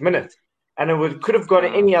 78th minute. And it could have gone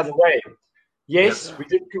any other way. Yes, we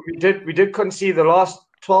did concede the last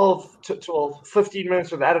 15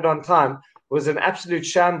 minutes with added on time was an absolute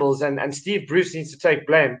shambles, and Steve Bruce needs to take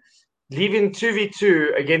blame. leaving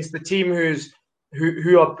 2v2 against the team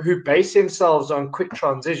who base themselves on quick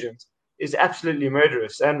transitions is absolutely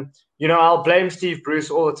murderous. And I'll blame Steve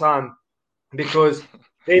Bruce all the time because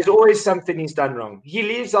there's always something he's done wrong. He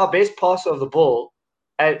leaves our best passer of the ball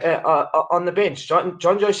on the bench. John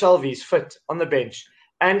Joe Shelby's fit on the bench.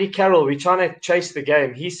 Andy Carroll, we're trying to chase the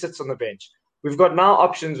game. He sits on the bench. We've got now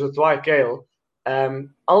options with Dwight Gale.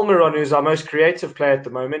 Almiron, who's our most creative player at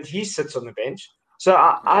the moment, he sits on the bench. So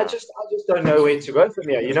I just don't know where to go from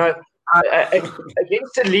here.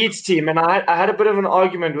 Against the Leeds team, and I had a bit of an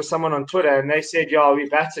argument with someone on Twitter, and they said, "Yeah, we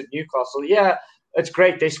battered Newcastle." Yeah, it's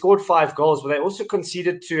great. They scored 5 goals, but they also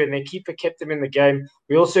conceded 2, and their keeper kept them in the game.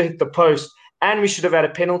 We also hit the post, and we should have had a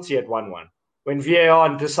penalty at 1-1 when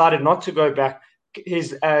VAR decided not to go back.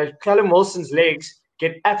 His Callum Wilson's legs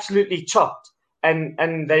get absolutely chopped,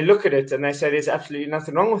 and they look at it and they say there's absolutely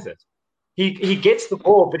nothing wrong with it. He gets the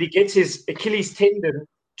ball, but he gets his Achilles tendon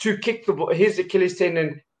to kick the ball. His Achilles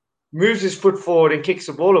tendon moves his foot forward and kicks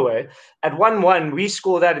the ball away. At 1-1, we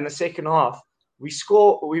score that in the second half. We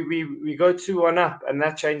go 2-1 up, and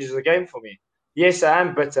that changes the game for me. Yes, I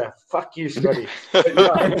am bitter. Fuck you, Scotty. It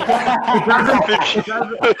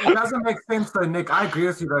doesn't make sense though, Nick. I agree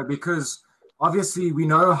with you though, because obviously we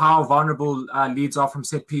know how vulnerable Leeds are from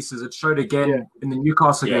set pieces. It showed again in the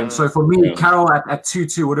Newcastle game. So for me, Carroll at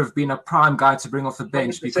 2-2 would have been a prime guy to bring off the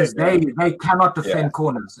bench because they cannot defend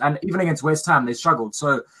corners. And even against West Ham, they struggled.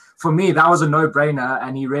 So for me, that was a no-brainer,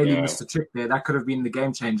 and he really missed the trick there. That could have been the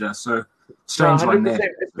game changer. So strange one there.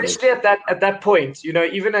 Especially at that point,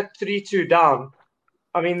 even at 3-2 down,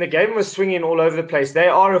 I mean, the game was swinging all over the place. They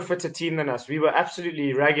are a fitter team than us. We were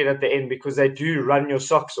absolutely ragged at the end because they do run your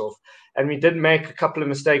socks off. And we did make a couple of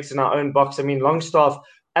mistakes in our own box. I mean, Longstaff,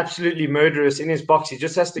 absolutely murderous in his box. He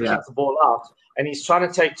just has to kick the ball out. And he's trying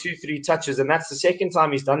to take 2-3 touches. And that's the second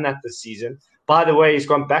time he's done that this season. By the way, he's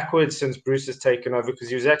gone backwards since Bruce has taken over because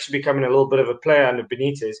he was actually becoming a little bit of a player under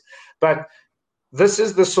Benitez. But this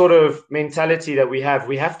is the sort of mentality that we have.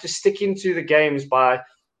 We have to stick into the games by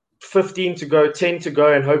 15 to go, 10 to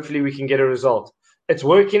go, and hopefully we can get a result. It's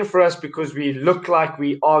working for us because we look like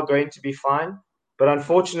we are going to be fine. But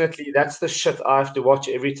unfortunately, that's the shit I have to watch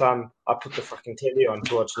every time I put the fucking telly on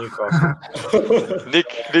to watch Newcastle.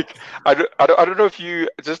 Nick, I don't know if you,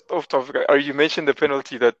 just off topic, you mentioned the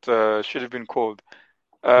penalty that should have been called.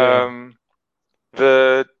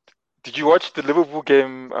 Did you watch the Liverpool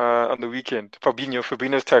game on the weekend?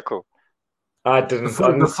 Fabinho's tackle. I didn't.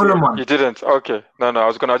 The Fulham one. You didn't? Okay. No. I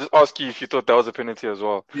was gonna just ask you if you thought that was a penalty as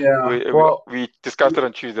well. Yeah. We discussed it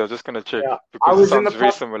on Tuesday. I was just gonna check because it sounds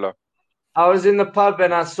very similar. I was in the pub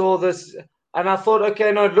and I saw this, and I thought,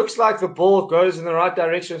 okay, no, it looks like the ball goes in the right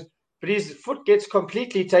direction, but his foot gets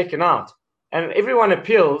completely taken out, and everyone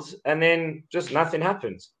appeals, and then just nothing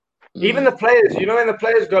happens. Even the players, when the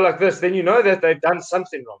players go like this, then you know that they've done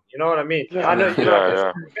something wrong. You know what I mean? I know,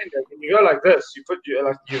 when you go like this,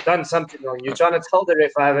 you've done something wrong. You're trying to tell the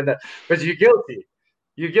ref I haven't done, but you're guilty.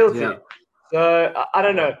 Yeah. So I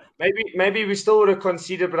don't know. Maybe we still would have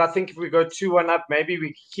conceded, but I think if we go 2-1 up, maybe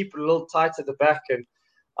we keep it a little tight at the back. And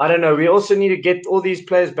I don't know. We also need to get all these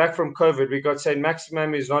players back from COVID. We got Saint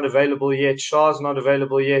Maximum who's not available yet. Shah's not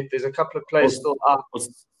available yet. There's a couple of players still out.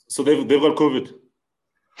 So they've got COVID.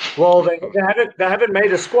 Well, they haven't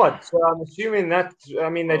made a squad, so I'm assuming that. I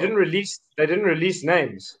mean, they didn't release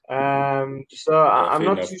names, so I'm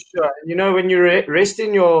not too sure. When you're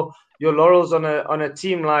resting your laurels on a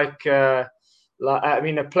team like a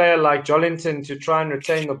player like Jolinton to try and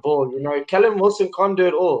retain the ball. Callum Wilson can't do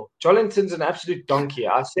it all. Jolinton's an absolute donkey.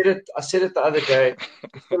 I said it the other day.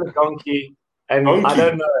 He's still a donkey, and I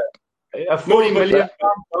don't know a 40 million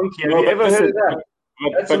pound donkey. Have you ever heard of that?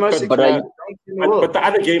 That's the most exciting donkey in the world. But the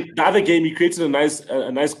other game, he created a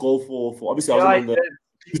nice goal for obviously. I was on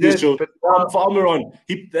the show for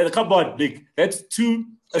Almiron. Come on, Nick. That's two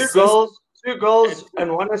goals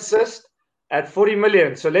and 1 assist at 40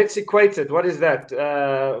 million. So let's equate it. What is that?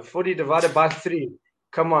 40 divided by 3.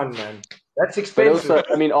 Come on, man. That's expensive. But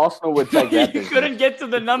also, Arsenal would take that. You couldn't get to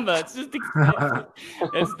the number. It's just expensive.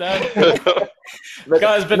 It's done.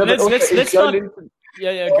 Guys, but let's not...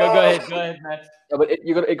 Yeah. Go ahead, Matt. Yeah,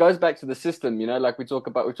 but it goes back to the system, like we talk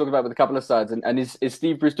about with a couple of sides, and is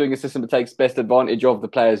Steve Bruce doing a system that takes best advantage of the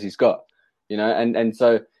players he's got, and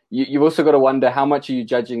so you've also got to wonder how much are you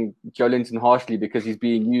judging Jolinton harshly because he's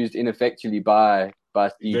being used ineffectually by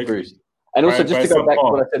Steve Bruce. And also, just to go back to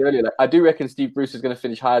what I said earlier, I do reckon Steve Bruce is going to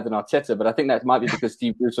finish higher than Arteta, but I think that might be because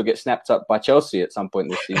Steve Bruce will get snapped up by Chelsea at some point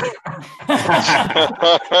this season.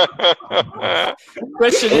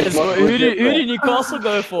 Question is, who do Newcastle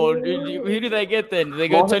go for? Who do they get then? Do they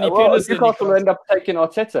go Tony Pulis? Newcastle will end up taking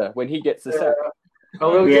Arteta when he gets the sack.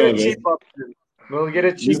 Oh, we'll get a cheap option. We'll get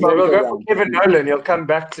a cheap. We'll go for Kevin Nolan. He'll come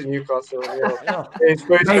back to Newcastle.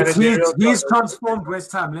 He's transformed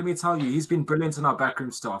West Ham. Let me tell you, he's been brilliant in our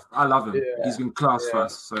backroom staff. I love him. Yeah. He's been class for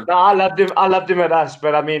us. So. No, I loved him at us.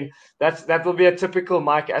 But I mean, that will be a typical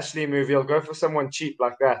Mike Ashley move. He'll go for someone cheap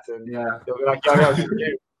like that, and he'll be like,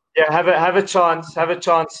 have a chance.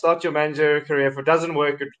 Start your managerial career. If it doesn't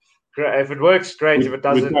work, if it works, great. If it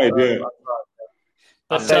doesn't,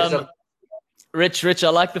 but Rich, I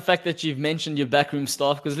like the fact that you've mentioned your backroom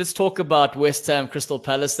staff, because let's talk about West Ham Crystal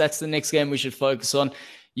Palace. That's the next game we should focus on.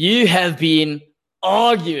 You have been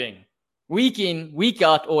arguing week in, week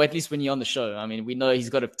out, or at least when you're on the show. I mean, we know he's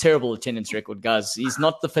got a terrible attendance record, guys. He's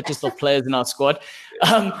not the fittest of players in our squad.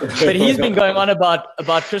 But he's been going on about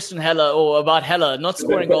Christian Haller, or about Haller not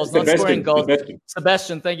scoring goals.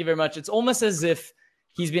 Sebastian, thank you very much. It's almost as if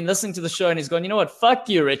he's been listening to the show and he's gone, you know what? Fuck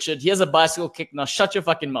you, Richard. Here's a bicycle kick. Now shut your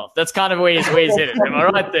fucking mouth. That's kind of where he's headed. Am I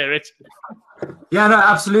right there, Rich? Yeah, no,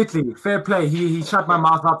 absolutely. Fair play. He shut my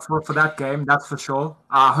mouth up for that game, that's for sure.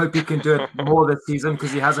 I hope he can do it more this season,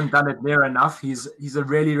 because he hasn't done it near enough. He's a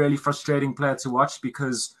really, really frustrating player to watch,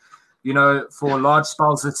 because, you know, for large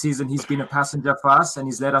spells this season, he's been a passenger for us and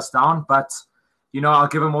he's let us down. But, you know, I'll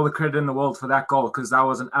give him all the credit in the world for that goal, because that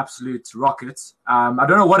was an absolute rocket. I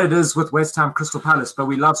don't know what it is with West Ham Crystal Palace, but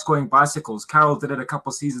we love scoring bicycles. Carroll did it a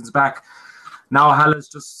couple seasons back. Now Haller's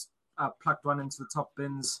just plucked one into the top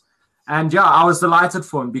bins. And yeah, I was delighted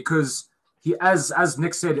for him, because he, as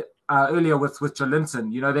Nick said earlier with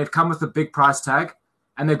Joelinton, you know, they've come with a big price tag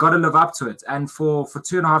and they've got to live up to it. And for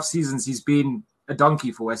 2.5 seasons, he's been a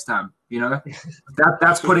donkey for West Ham, you know.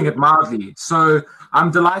 That's putting it mildly. So I'm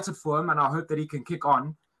delighted for him, and I hope that he can kick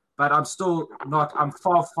on, but I'm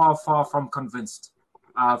far from convinced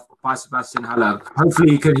by Sebastian Haller.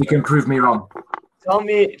 Hopefully he can prove me wrong. Tell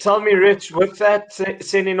me, Rich, with that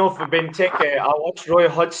sending off of Benteke, I watched Roy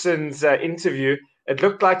Hodgson's interview. It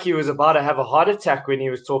looked like he was about to have a heart attack when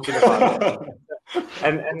he was talking about it.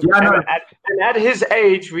 And at his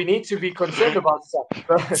age, we need to be concerned about stuff.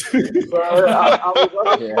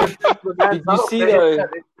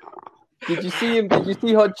 Did you see him? Did you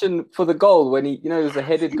see Hodgson for the goal when he, you know, it was a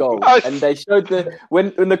headed goal, and they showed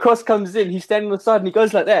when the cross comes in, he's standing on the side and he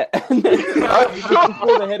goes like that, and then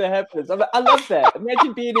before the header happens. I love that.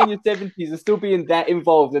 Imagine being in your 70s and still being that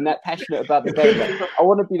involved and that passionate about the game. I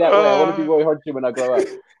want to be that way. I want to be Roy Hodgson when I grow up.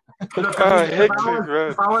 Look,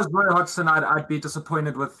 if I was Roy Hodgson, I'd be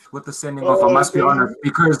disappointed with the sending off. I must be honest,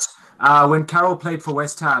 because when Carroll played for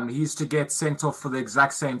West Ham, he used to get sent off for the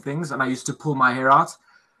exact same things, and I used to pull my hair out.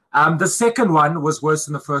 The second one was worse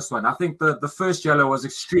than the first one. I think the first yellow was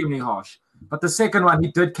extremely harsh, but the second one,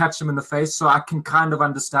 he did catch him in the face, so I can kind of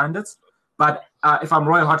understand it. But if I'm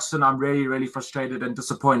Roy Hodgson, I'm really, really frustrated and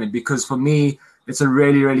disappointed, because for me, it's a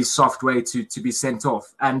really, really soft way to be sent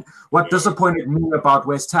off. And what disappointed me about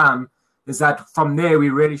West Ham is that from there, we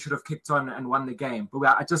really should have kicked on and won the game. But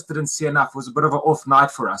I just didn't see enough. It was a bit of an off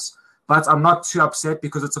night for us. But I'm not too upset,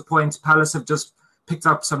 because it's a point. Palace have just picked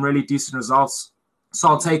up some really decent results. So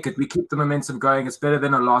I'll take it. We keep the momentum going. It's better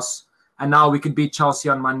than a loss. And now we can beat Chelsea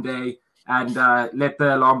on Monday and let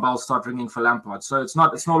the alarm bells start ringing for Lampard. So it's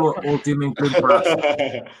not all doom and gloom for us.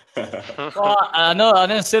 Well, I know,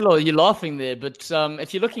 Celo, you're laughing there, but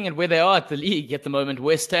if you're looking at where they are at the league at the moment,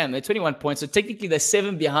 West Ham, they're 21 points. So technically they're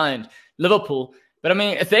 7 behind Liverpool. But I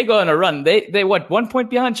mean, if they go on a run, they what, 1 point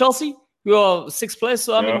behind Chelsea? We are 6th place.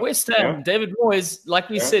 So I mean, West Ham, David Moyes, like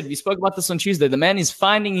we said, we spoke about this on Tuesday. The man is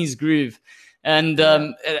finding his groove. And,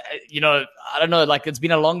 you know, I don't know, like it's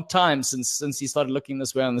been a long time since he started looking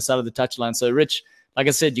this way on the side of the touchline. So, Rich, like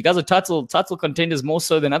I said, you guys are title contenders more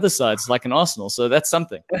so than other sides, like in Arsenal. So that's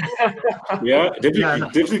something. Yeah,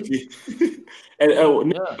 definitely. And I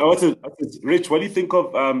want to, Rich, what do you think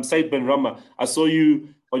of Said Benrahma? I saw you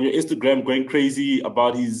on your Instagram going crazy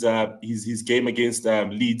about his game against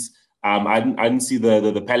Leeds. I didn't see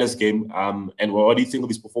the Palace game. And what do you think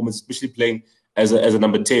of his performance, especially playing as a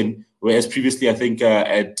number 10, whereas previously I think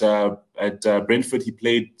at Brentford he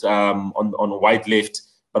played on a wide left,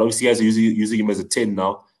 but obviously as using him as a 10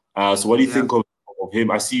 now. So what do you think of him?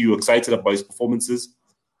 I see you excited about his performances.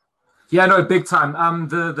 Yeah, no, big time.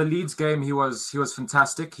 The Leeds game, he was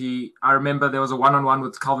fantastic. I remember there was a 1-on-1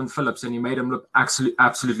 with Calvin Phillips, and he made him look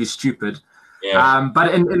absolutely stupid. Yeah.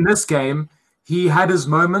 But in this game, he had his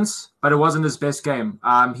moments, but it wasn't his best game.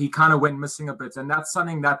 He kind of went missing a bit, and that's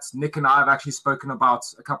something that Nick and I have actually spoken about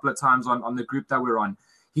a couple of times on the group that we're on.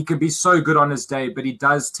 He can be so good on his day, but he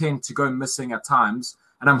does tend to go missing at times.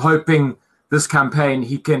 And I'm hoping this campaign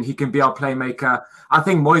he can be our playmaker. I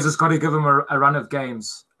think Moyes has got to give him a run of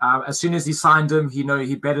games. As soon as he signed him,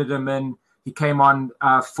 he bedded him in. He came on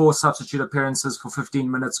 4 substitute appearances for 15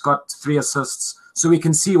 minutes, got 3 assists. So we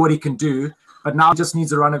can see what he can do. But now he just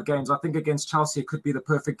needs a run of games. I think against Chelsea, it could be the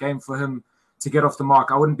perfect game for him to get off the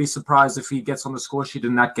mark. I wouldn't be surprised if he gets on the score sheet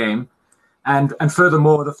in that game. And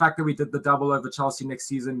furthermore, the fact that we did the double over Chelsea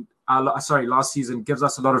last season, gives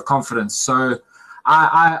us a lot of confidence. So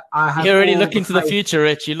I have You're already looking to the future,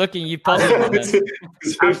 Rich. You're positive.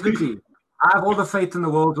 Absolutely. I have all the faith in the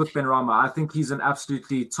world with Benrahma. I think he's an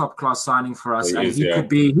absolutely top-class signing for us, he could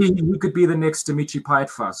be the next Dimitri Payet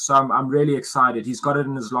for us. So I'm really excited. He's got it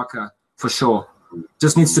in his locker for sure.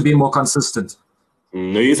 Just needs to be more consistent.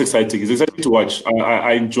 No, he is exciting. He's exciting to watch.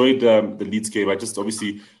 I enjoyed the Leeds game. I just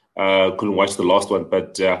obviously couldn't watch the last one,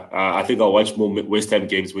 but I think I'll watch more West Ham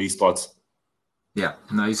games where he starts. Yeah,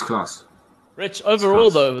 no, he's class. Rich, overall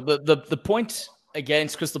though, the point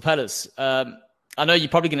against Crystal Palace. I know you're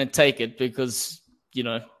probably going to take it because, you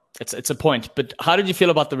know, it's a point. But how did you feel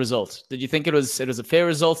about the result? Did you think it was a fair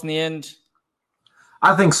result in the end?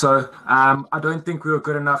 I think so. I don't think we were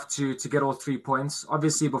good enough to get all 3 points.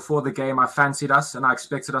 Obviously, before the game, I fancied us and I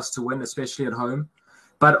expected us to win, especially at home.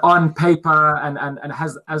 But on paper and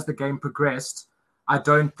as the game progressed, I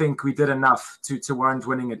don't think we did enough to warrant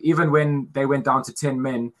winning it. Even when they went down to 10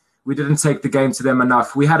 men, we didn't take the game to them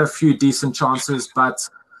enough. We had a few decent chances, but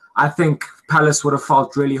I think Palace would have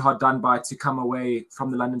felt really hard done by to come away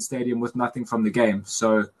from the London Stadium with nothing from the game.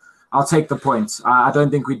 So I'll take the point. I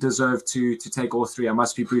don't think we deserve to take all 3. I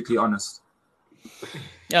must be brutally honest.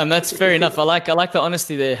 Yeah, and that's fair enough. I like the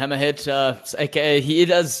honesty there, Hammerhead. AKA, he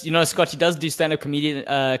does, you know, Scott, he does do stand-up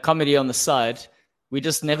comedy on the side. We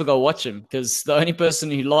just never go watch him because the only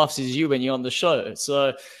person who laughs is you when you're on the show.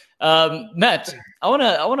 So, Matt, I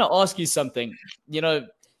wanna ask you something. You know,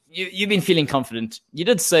 you've been feeling confident. You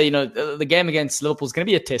did say, you know, the game against Liverpool is going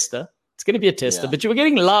to be a tester. It's going to be a tester, but you were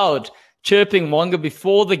getting loud, chirping Wonga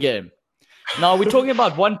before the game. Now we're talking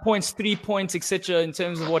about 1 points, 3 points, etc. in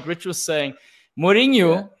terms of what Rich was saying.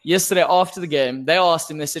 Mourinho, yesterday after the game, they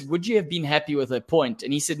asked him, they said, would you have been happy with a point?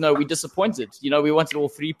 And he said, no, we're disappointed. You know, we wanted all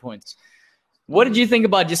 3 points. What did you think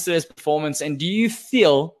about yesterday's performance? And do you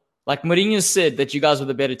feel like Mourinho said that you guys were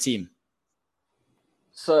the better team?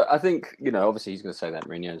 So I think, you know, obviously he's going to say that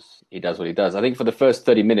he does what he does. I think for the first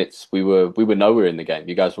 30 minutes, we were nowhere in the game.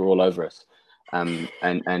 You guys were all over us. And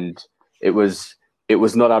it was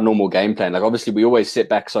not our normal game plan. Like, obviously we always sit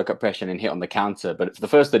back, soak up pressure and hit on the counter. But for the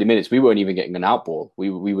first 30 minutes, we weren't even getting an out ball. We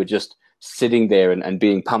were just sitting there and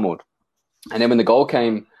being pummeled. And then when the goal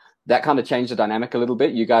came, that kind of changed the dynamic a little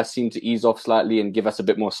bit. You guys seemed to ease off slightly and give us a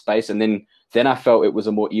bit more space. And then I felt it was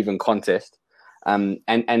a more even contest. And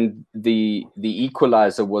the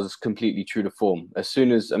equalizer was completely true to form. As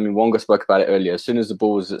soon as, Wonga spoke about it earlier, as soon as the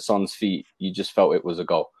ball was at Son's feet, you just felt it was a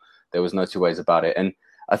goal. There was no two ways about it. And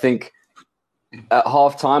I think at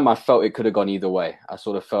halftime, I felt it could have gone either way. I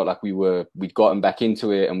sort of felt like we'd gotten back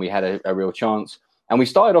into it and we had a real chance. And we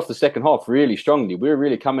started off the second half really strongly. We were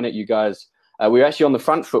really coming at you guys. We were actually on the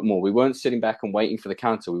front foot more. We weren't sitting back and waiting for the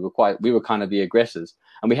counter. We were kind of the aggressors.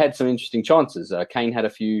 And we had some interesting chances. Kane had a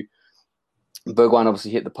few. Bergwijn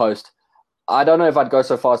obviously hit the post. I don't know if I'd go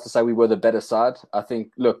so far as to say we were the better side. I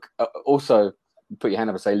think, also put your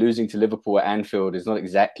hand up and say losing to Liverpool at Anfield is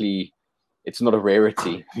it's not a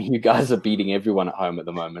rarity. You guys are beating everyone at home at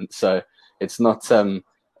the moment. So it's not something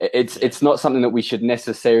that we should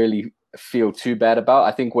necessarily feel too bad about.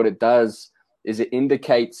 I think what it does is it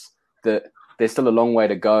indicates that there's still a long way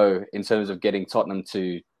to go in terms of getting Tottenham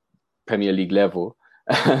to Premier League level.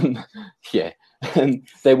 Yeah. And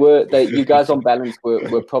you guys on balance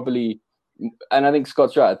were probably, and I think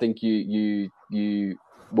Scott's right. I think you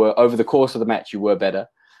were, over the course of the match, you were better.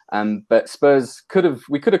 But Spurs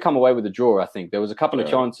we could have come away with a draw. I think there was a couple of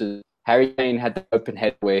chances. Harry Kane had the open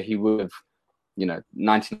head where he would have,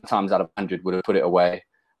 19 times out of 100 would have put it away.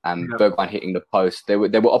 Bergwijn hitting the post. There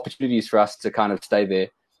were opportunities for us to kind of stay there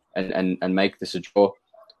and make this a draw.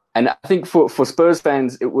 And I think for Spurs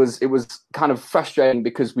fans, it was kind of frustrating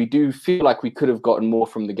because we do feel like we could have gotten more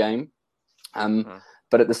from the game.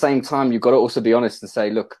 But at the same time, you've got to also be honest and say,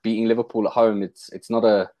 look, beating Liverpool at home, it's not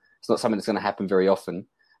something that's going to happen very often.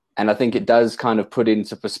 And I think it does kind of put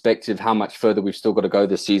into perspective how much further we've still got to go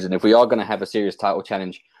this season. If we are going to have a serious title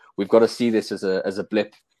challenge, we've got to see this as a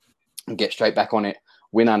blip and get straight back on it,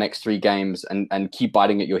 win our next 3 games and keep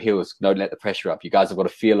biting at your heels. Don't let the pressure up. You guys have got to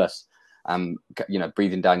feel us.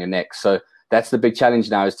 Breathing down your neck. So that's the big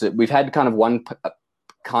challenge now, is that we've had kind of one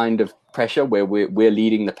kind of pressure where we're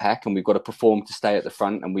leading the pack and we've got to perform to stay at the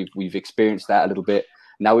front, and we've experienced that a little bit.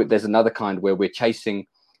 Now there's another kind where we're chasing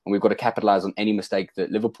and we've got to capitalize on any mistake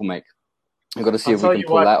that Liverpool make. We've got to see if we can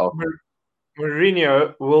pull that off.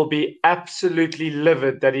 Mourinho will be absolutely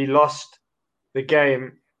livid that he lost the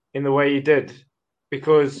game in the way he did,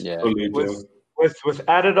 because with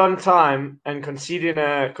added on time and conceding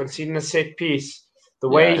a set piece, the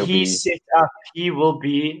way he's set up, he will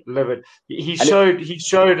be livid. He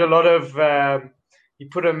showed a lot of. He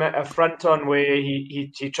put a front on where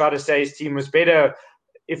he tried to say his team was better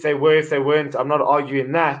if they weren't. I'm not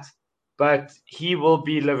arguing that, but he will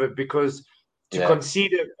be livid because to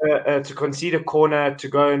concede a corner, to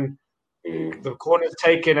go and the corner's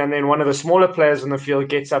taken, and then one of the smaller players on the field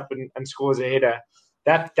gets up and scores a header.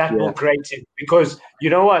 That will grate him, because you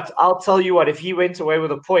know what? I'll tell you what. If he went away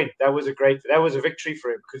with a point, that was a victory for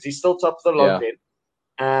him, because he's still top of the log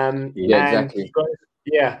then. Exactly.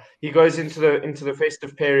 He goes into the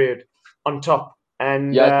festive period on top,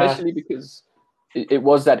 and especially because it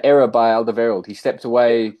was that error by Alderweireld. He stepped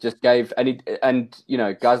away, just gave, and you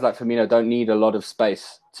know, guys like Firmino don't need a lot of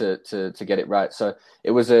space to get it right. So it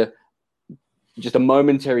was just a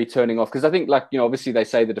momentary turning off, because I think, like, you know, obviously they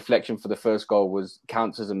say the deflection for the first goal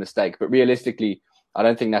counts as a mistake, but realistically, I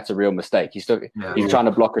don't think that's a real mistake. He's trying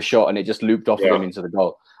to block a shot and it just looped off of him into the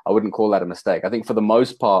goal. I wouldn't call that a mistake. I think for the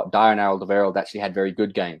most part, Dier and Alderweireld actually had very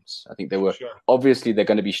good games. I think they were obviously they're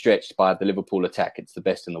going to be stretched by the Liverpool attack. It's the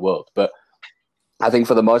best in the world, but I think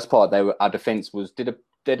for the most part, our defense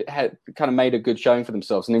had kind of made a good showing for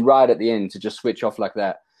themselves, and then right at the end to just switch off like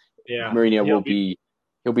that, Mourinho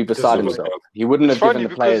he'll be beside himself. He wouldn't have given the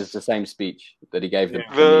players the same speech that he gave them.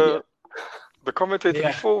 The commentator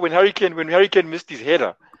before, when Harry Kane missed his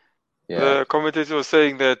header, the commentator was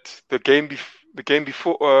saying that the game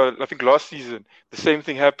before, I think last season, the same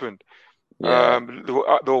thing happened. They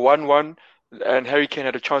were 1-1, and Harry Kane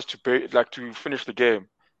had a chance to finish the game,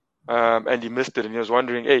 and he missed it, and he was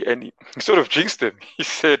wondering, and he sort of jinxed him. He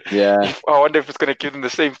said, I wonder if it's going to give them the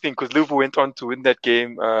same thing, because Liverpool went on to win that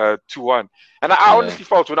game 2-1. And I honestly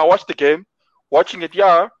felt, when I watched the game, watching it,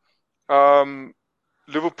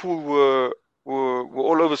 Liverpool were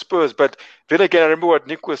all over Spurs. But then again, I remember what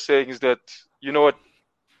Nick was saying is that, you know what,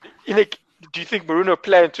 do you think Mourinho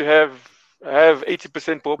planned to have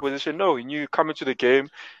 80% ball position? No, he knew coming to the game,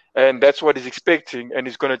 and that's what he's expecting, and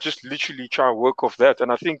he's going to just literally try and work off that.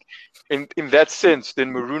 And I think in that sense,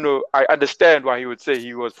 then Mourinho, I understand why he would say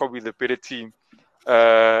he was probably the better team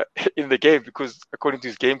in the game, because according to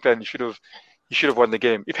his game plan, he should have won the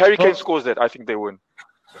game. If Harry Kane scores that, I think they win.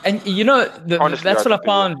 And you know, that's what I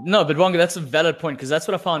found. No, but Wonga, that's a valid point, because that's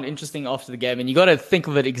what I found interesting after the game. And you got to think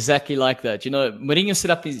of it exactly like that. You know, Mourinho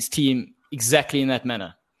set up his team exactly in that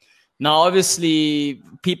manner. Now, obviously,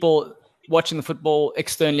 people watching the football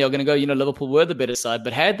externally are going to go, you know, Liverpool were the better side.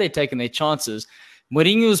 But had they taken their chances,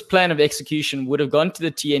 Mourinho's plan of execution would have gone to the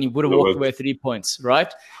tee and he would have walked away 3 points,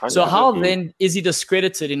 right? So how then is he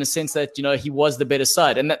discredited in a sense that, you know, he was the better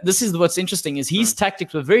side? And this is what's interesting, is his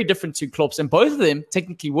tactics were very different to Klopp's, and both of them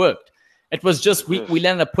technically worked. It was just we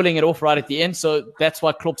landed up pulling it off right at the end, so that's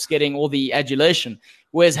why Klopp's getting all the adulation.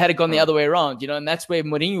 Whereas had it gone the other way around, you know, and that's where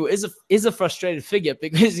Mourinho is a frustrated figure,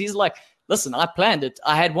 because he's like, listen, I planned it.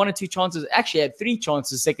 I had 1 or 2 chances. Actually, I had 3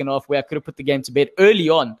 chances second half where I could have put the game to bed early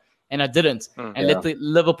on, and I didn't, and let the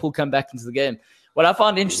Liverpool come back into the game. What I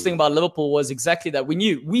found interesting about Liverpool was exactly that.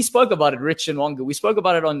 We spoke about it, Rich and Wonga. We spoke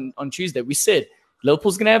about it on Tuesday. We said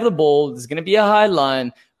Liverpool's going to have the ball. There's going to be a high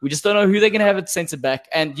line. We just don't know who they're going to have at centre back.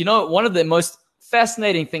 And, you know, one of the most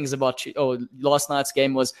fascinating things about last night's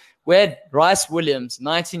game was we had Rice Williams,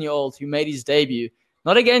 19-year-old, who made his debut,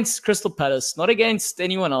 not against Crystal Palace, not against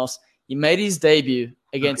anyone else. He made his debut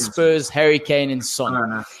against Spurs, Harry Kane, and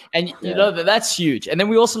Son. And you know that's huge. And then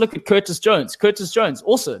we also look at Curtis Jones. Curtis Jones,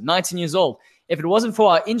 also 19 years old. If it wasn't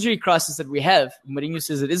for our injury crisis that we have, Mourinho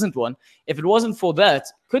says it isn't one. If it wasn't for that,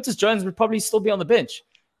 Curtis Jones would probably still be on the bench.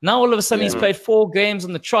 Now all of a sudden he's played 4 games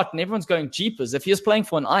on the trot, and everyone's going jeepers. If he was playing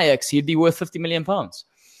for an Ajax, he'd be worth £50 million.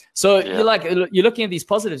 So you're looking at these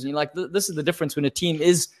positives, and you're like, this is the difference when a team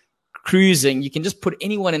is cruising. You can just put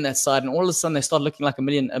anyone in that side, and all of a sudden they start looking like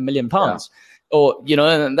 £1 million. Or, you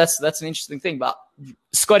know, and that's an interesting thing. But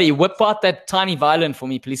Scotty, whip out that tiny violin for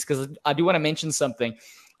me, please, because I do want to mention something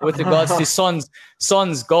with regards to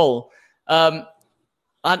Son's goal. I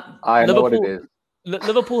know what it is.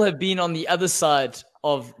 Liverpool have been on the other side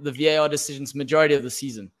of the VAR decisions majority of the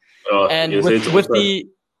season, and with the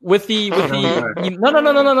no,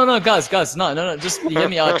 guys, no, just hear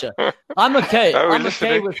me out here. I'm okay. I'm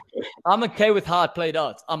okay with how it played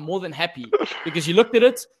out. I'm more than happy, because you looked at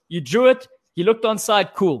it, you drew it, you looked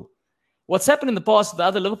onside, cool. What's happened in the past with the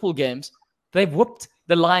other Liverpool games, they've whooped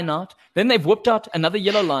the line out, then they've whipped out another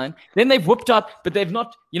yellow line, then they've whipped out, but they've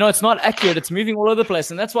not, you know, it's not accurate, it's moving all over the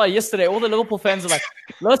place. And that's why yesterday all the Liverpool fans are like,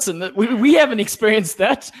 listen, we haven't experienced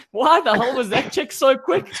that. Why the hell was that check so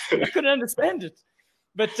quick? I couldn't understand it.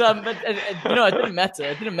 But you know, it didn't matter.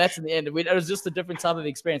 It didn't matter in the end. It was just a different type of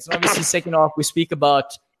experience. And obviously, second half, we speak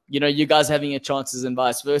about, you know, you guys having your chances and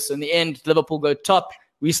vice versa. In the end, Liverpool go top.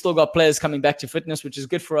 We still got players coming back to fitness, which is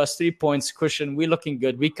good for us. 3 points, cushion. We're looking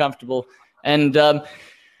good. We're comfortable. And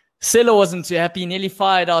Selo wasn't too happy. He nearly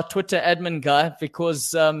fired our Twitter admin guy because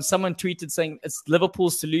someone tweeted saying it's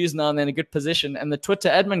Liverpool's to lose now and they're in a good position. And the Twitter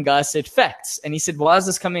admin guy said facts. And he said, why is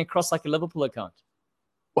this coming across like a Liverpool account?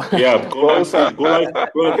 Yeah, Go Live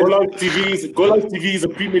TV is a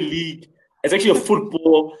Premier League. It's actually a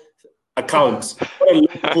football account, not a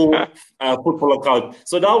Liverpool football account.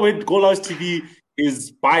 So now when Go Live TV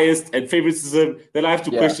is biased and favoritism, then I have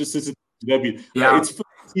to question City.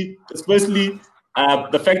 It's firstly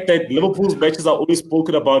the fact that Liverpool's matches are always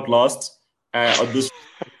spoken about last on this.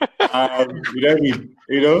 You know what I mean?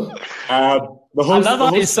 You know, I love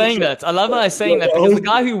how he's saying that. I love how he's saying that because the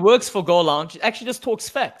guy who works for Goal Lounge actually just talks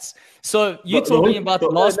facts. So you're talking about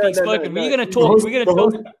last week's spoken. We're going to talk. We're going to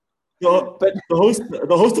talk. But the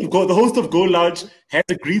host of Goal Lounge has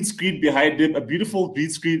a green screen behind him, a beautiful green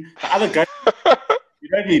screen. The other guy, you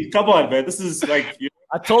know what I mean? Come on, man. This is like.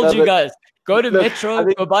 I told you guys. Go to Metro,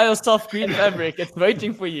 go buy yourself green fabric. It's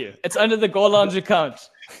waiting for you. It's under the Goal Lounge account.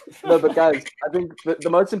 No, but guys, I think the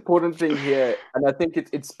most important thing here, and I think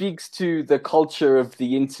it speaks to the culture of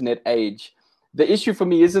the internet age. The issue for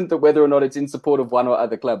me isn't that whether or not it's in support of one or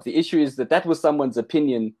other club. The issue is that was someone's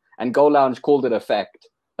opinion and Goal Lounge called it a fact.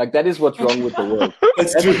 Like, that is what's wrong with the world.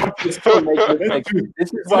 That's true.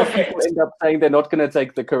 This is why people end up saying they're not going to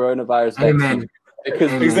take the coronavirus vaccine.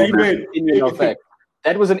 Because opinion of fact.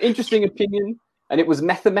 That was an interesting opinion, and it was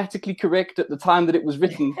mathematically correct at the time that it was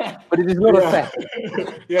written, but it is not a fact.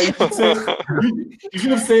 Yeah, you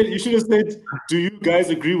should have said, do you guys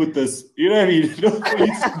agree with this? You know what I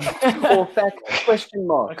mean? Or fact, question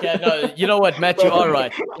mark. Okay, no, you know what, Matt, you are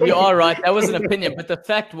right. You are right. That was an opinion, but the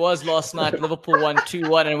fact was last night, Liverpool won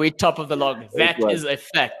 2-1, and we're top of the log. That is a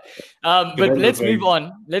fact. But let's move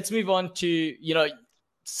on. Let's move on to, you know,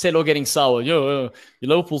 Selo getting sour. Your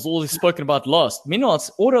Liverpool's always spoken about last. Meanwhile,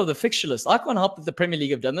 it's order of the fixture list. I can't help that the Premier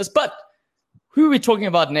League have done this, but who are we talking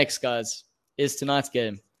about next, guys, is tonight's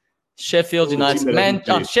game. Sheffield United.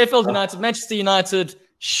 Manchester United,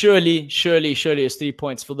 surely is 3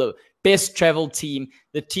 points for the best traveled team,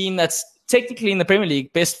 the team that's technically in the Premier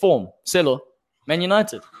League, best form. Selo, Man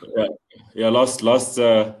United. Yeah. Last.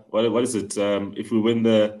 What is it? If we win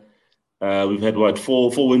we've had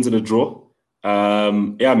four wins and a draw.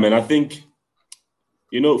 Yeah, man, I think,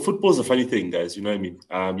 you know, football's a funny thing, guys. You know what I mean?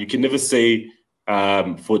 You can never say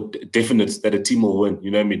for definite that a team will win.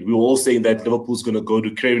 You know what I mean? We were all saying that Liverpool's going to go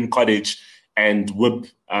to Craven Cottage and whip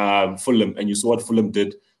Fulham, and you saw what Fulham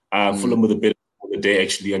did. Fulham with a better the day,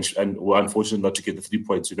 actually, and were unfortunate not to get the 3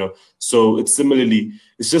 points, you know. So it's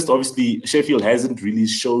just obviously Sheffield hasn't really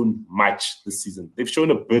shown much this season. They've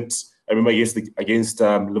shown a bit. I remember against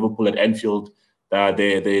Liverpool at Anfield,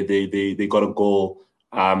 they got a goal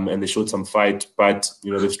and they showed some fight, but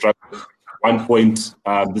you know they've struck 1 point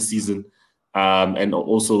this season, and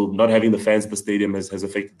also not having the fans at the stadium has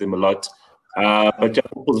affected them a lot. But yeah,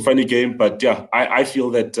 it was a funny game. But yeah, I feel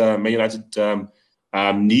that Man United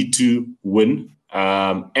need to win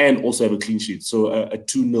and also have a clean sheet. So a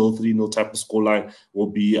 2-0, 3-0 type of scoreline will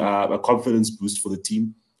be a confidence boost for the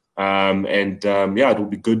team. Yeah, it will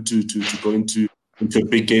be good to go into a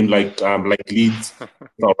big game like Leeds,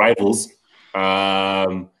 our rivals.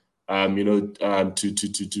 You know,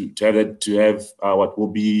 to have what will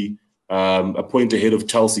be a point ahead of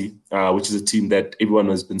Chelsea, which is a team that everyone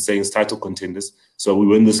has been saying is title contenders. So we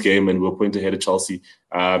win this game and we're a point ahead of Chelsea.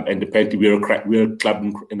 And apparently we're a club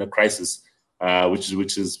in a crisis,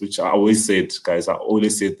 which I always said, guys. I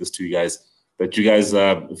always said this to you guys, that you guys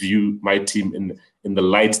view my team in the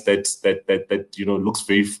light that you know looks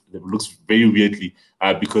very weirdly.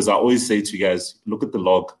 Because I always say to you guys, look at the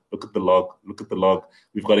log.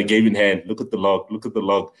 We've got a game in hand. Look at the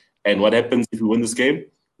log. And what happens if we win this game?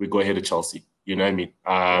 We go ahead of Chelsea. You know what I mean?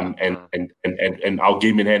 And our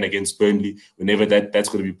game in hand against Burnley, whenever that's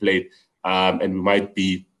going to be played, and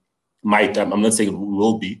we I'm not saying we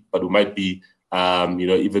will be, but we might be, you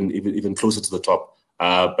know, even closer to the top.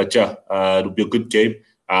 But yeah, it'll be a good game.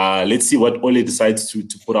 Let's see what Ole decides to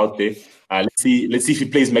put out there. Let's see if he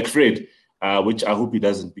plays McFred, which I hope he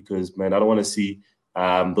doesn't, because man, I don't want to see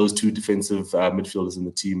those two defensive midfielders in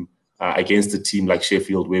the team against a team like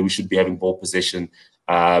Sheffield, where we should be having ball possession.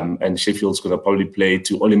 And Sheffield's going to probably play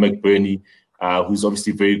to Oli McBurney, who's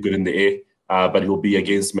obviously very good in the air, but he'll be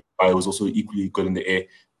against McBurney, who's also equally good in the air.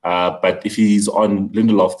 But if he's on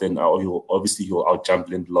Lindelof, then he'll outjump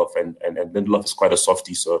Lindelof, and Lindelof is quite a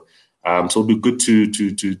softie. So it'll be good to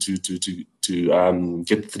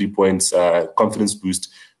get the 3 points, confidence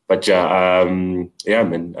boost. But man,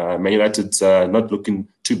 Man United's not looking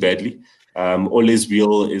too badly. Ole's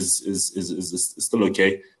wheel is still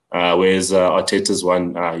okay. Whereas Arteta's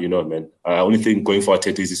one, man. Only thing going for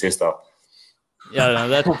Arteta is his hairstyle. Yeah,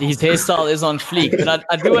 no, his hairstyle is on fleek. But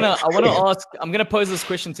I want to ask. I'm going to pose this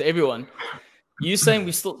question to everyone. You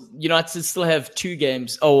saying United still have 2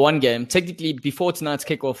 games or 1 game? Technically, before tonight's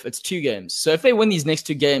kickoff, it's 2 games. So if they win these next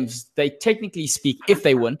 2 games, they technically speak, if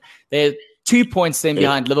they win, they're 2 points then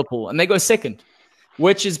behind Liverpool, and they go second,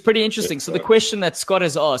 which is pretty interesting. So the question that Scott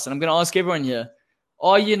has asked, and I'm going to ask everyone here: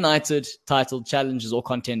 are United title challengers or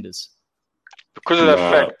contenders? Because of that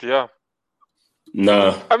fact, yeah.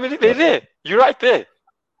 No. I mean, they're there. You're right there.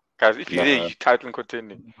 Guys, if you're there, you're title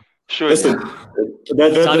contending. Sure. Listen,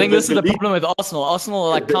 I think this is the problem with Arsenal. Arsenal are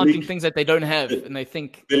like counting things that they don't have, and they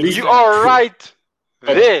think... You are right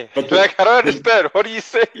there. I don't understand. What do you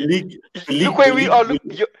say? Look where we are.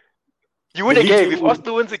 You win a game. If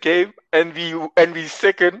Arsenal wins a game and we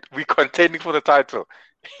second, we're contending for the title.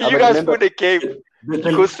 You guys win a game, you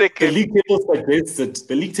go second.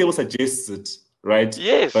 The league table suggests it, right?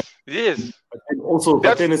 Yes, but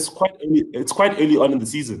then it's quite early on in the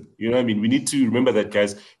season. You know what I mean? We need to remember that,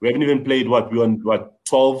 guys. We haven't even played we're on 11,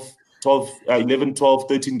 12,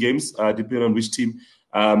 13 games, depending on which team.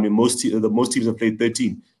 Most teams have played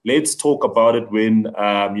 13. Let's talk about it when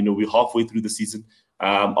we're halfway through the season.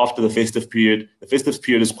 After the festive period. The festive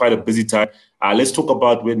period is quite a busy time. Let's talk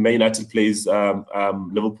about when Man United plays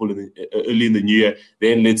Liverpool early in the new year.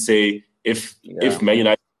 Then let's say if Man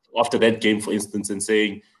United, after that game, for instance, and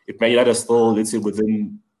saying if Man United are still, let's say,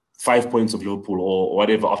 within 5 points of Liverpool or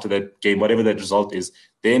whatever after that game, whatever that result is,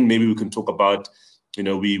 then maybe we can talk about,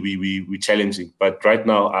 we challenging. But right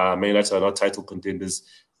now, Man United are not title contenders.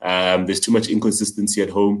 There's too much inconsistency at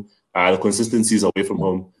home. The consistency is away from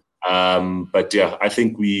home. But yeah, I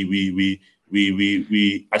think I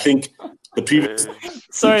think the previous.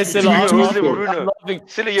 Sorry, Silla.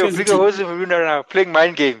 You're bigger Jose Mourinho now, playing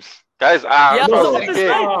mind games. Guys, I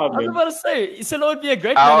was about to say, Silla would be a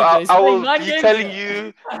great manager. I will be telling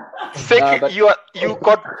you, second. You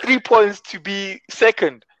got 3 points to be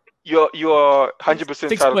second. You're 100%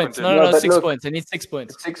 6 points. No, 6 points. I need 6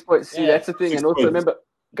 points. 6 points. See, that's the thing. And also remember,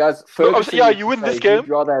 guys, Ferguson, you win this game.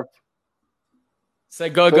 Rather have. So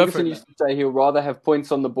go for it. Used to say he'll rather have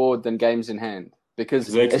points on the board than games in hand, because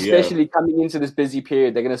especially coming into this busy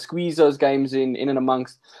period, they're going to squeeze those games in and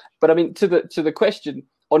amongst. But I mean, to the question,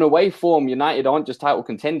 on away form, United aren't just title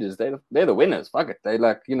contenders; they're the winners. Fuck it, they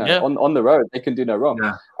on the road they can do no wrong.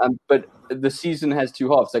 Yeah. But the season has 2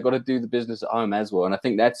 halves; they've got to do the business at home as well. And I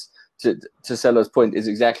think that's to Celo's point is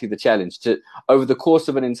exactly the challenge. Over the course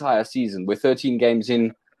of an entire season, we're 13 games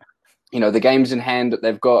in. The games in hand that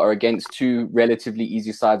they've got are against 2 relatively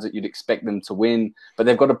easy sides that you'd expect them to win. But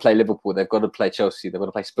they've got to play Liverpool. They've got to play Chelsea. They've got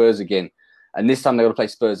to play Spurs again. And this time they've got to play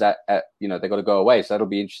Spurs at they've got to go away. So that'll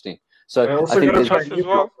be interesting. So I think Chelsea as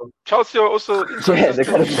well. Chelsea are also they've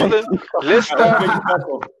got to play.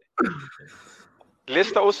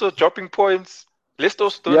 Leicester also dropping points. Leicester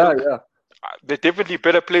also they're definitely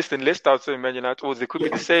better placed than Leicester outside Man United, or they could be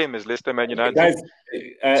the same as Leicester, Man United. Guys,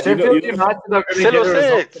 say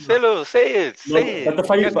it.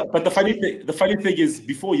 But the funny thing is,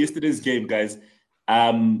 before yesterday's game, guys,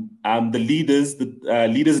 the leaders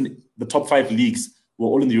in the top 5 leagues were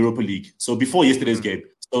all in the Europa League. So before yesterday's game,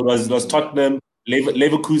 so it was Tottenham,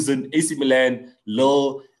 Leverkusen, AC Milan,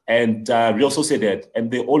 Lille, and Real Sociedad, and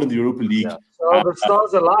they're all in the Europa League. Yeah. So the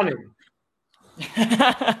stars are lining.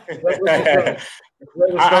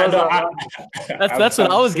 That's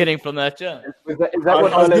what I was getting from that. Yeah, is that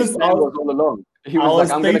what Ole was all along? He was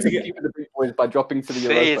like, "I'm going to compete with the big boys by dropping to the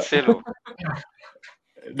Europa."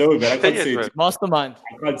 No, man, I can't say it. Mastermind.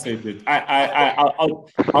 I can't say it.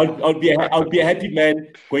 I'll be a happy man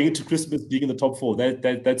going into Christmas being in the top 4.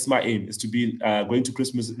 That's my aim, is to be going to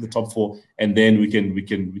Christmas in the top 4, and then we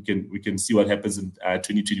can see what happens in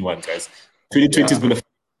 2021, guys. 2020 is going to.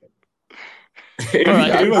 I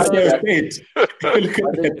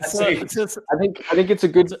think it's a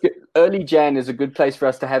good early Jan is a good place for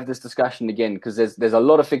us to have this discussion again, because there's a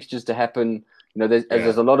lot of fixtures to happen.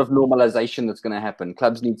 There's a lot of normalization that's going to happen.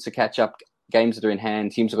 Clubs need to catch up. Games that are in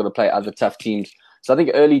hand. Teams are going to play other tough teams. So I think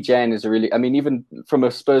early Jan is even from a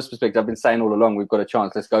Spurs perspective, I've been saying all along, we've got a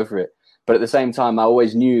chance. Let's go for it. But at the same time, I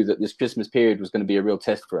always knew that this Christmas period was going to be a real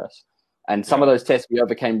test for us. And some of those tests we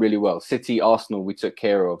overcame really well. City, Arsenal, we took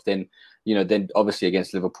care of. Then obviously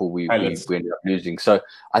against Liverpool, we ended up losing. So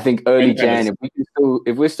I think early Jan,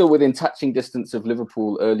 if we're still within touching distance of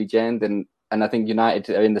Liverpool early Jan, then, and I think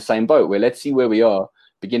United are in the same boat where let's see where we are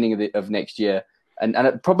beginning of next year. And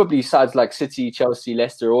it probably sides like City, Chelsea,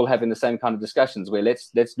 Leicester, all having the same kind of discussions where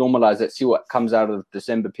let's normalize it, see what comes out of the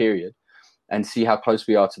December period, and see how close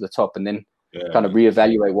we are to the top, and then kind of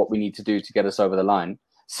reevaluate what we need to do to get us over the line.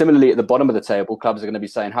 Similarly, at the bottom of the table, clubs are going to be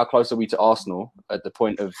saying, how close are we to Arsenal at the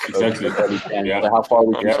point of how far are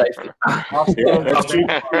we from safety? That's true.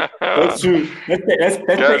 That's true.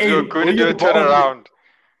 We're going to do a turnaround.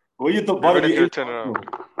 We're going to do a turnaround.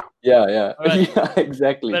 Yeah, right. Yeah,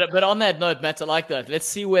 exactly. But on that note, Matt, I like that. Let's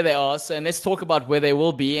see where they are. So, and let's talk about where they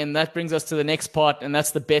will be. And that brings us to the next part, and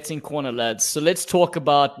that's the betting corner, lads. So let's talk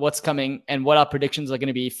about what's coming and what our predictions are going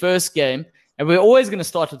to be. First game, and we're always going to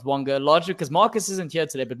start with Wonga, largely because Marcus isn't here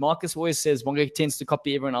today, but Marcus always says Wonga tends to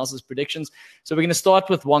copy everyone else's predictions. So we're going to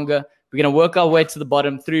start with Wonga. We're going to work our way to the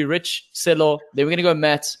bottom through Rich, Selo. Then we're going to go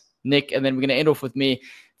Matt, Nick, and then we're going to end off with me.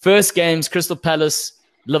 First games, Crystal Palace,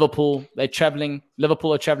 Liverpool.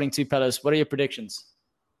 Liverpool are traveling to Palace. What are your predictions?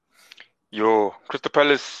 Crystal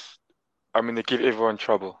Palace, they give everyone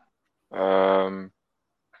trouble.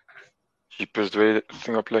 Cheapest way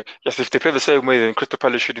thing I play. Yes, if they play the same way, then Crystal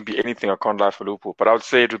Palace shouldn't be anything. I can't lie for Liverpool, but I would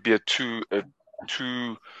say it would be a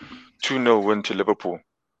 2-0 win to Liverpool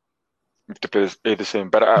if they play the same.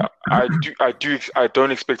 But I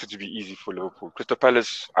don't expect it to be easy for Liverpool. Crystal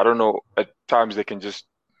Palace, I don't know. At times they can just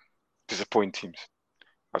disappoint teams.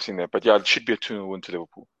 I've seen that, but yeah, it should be a 2-0 win to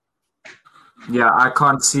Liverpool. Yeah, I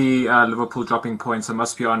can't see Liverpool dropping points. I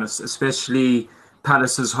must be honest, especially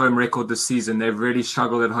Palace's home record this season. They've really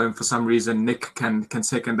struggled at home for some reason. Nick can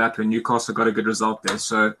second that when Newcastle got a good result there.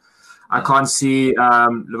 So I can't see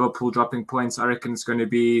Liverpool dropping points. I reckon it's going to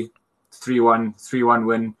be 3-1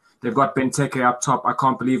 win. They've got Benteke up top. I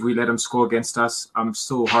can't believe we let him score against us. I'm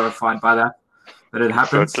still horrified by that it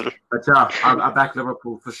happens. But yeah, I back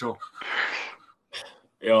Liverpool for sure.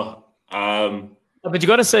 Yeah. But you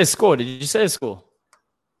got to say a score. Did you say a score?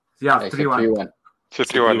 Yeah, 3-1.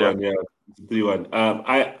 3-1, yeah.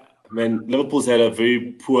 3-1. Liverpool's had a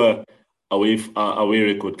very poor away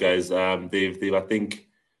record, guys. They've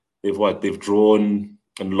drawn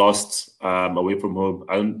and lost away from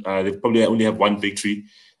home. They probably only have one victory.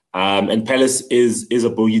 And Palace is a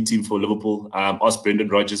bogey team for Liverpool. Ask Brendan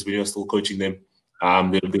Rodgers when you're still coaching them.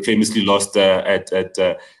 They famously lost at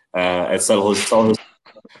Selhurst.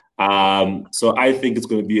 So I think it's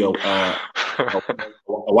going to be a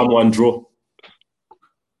 1-1 draw.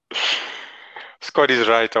 Scott is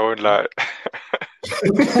right, I won't lie.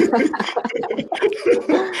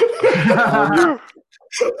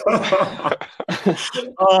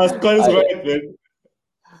 Scott is right, man.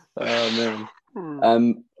 Oh,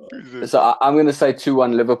 man. So I'm going to say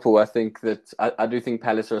 2-1 Liverpool. I think that I do think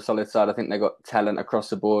Palace are a solid side. I think they got talent across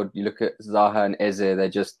the board. You look at Zaha and Eze, they're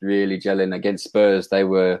just really gelling. Against Spurs,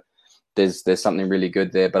 there's something really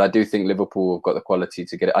good there. But I do think Liverpool have got the quality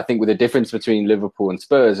to get it. I think with the difference between Liverpool and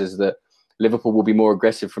Spurs is that Liverpool will be more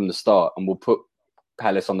aggressive from the start and will put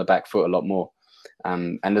Palace on the back foot a lot more.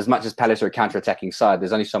 And as much as Palace are a counter-attacking side,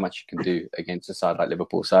 there's only so much you can do against a side like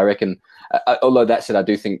Liverpool. So I reckon, although that said, I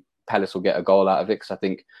do think Palace will get a goal out of it because I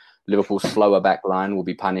think Liverpool's slower back line will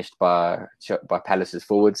be punished by Palace's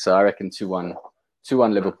forwards. So I reckon 2-1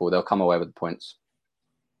 Liverpool. They'll come away with the points.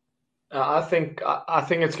 I think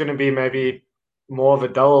it's going to be maybe more of a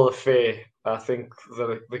dull affair. I think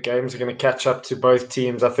the games are going to catch up to both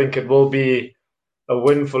teams. I think it will be a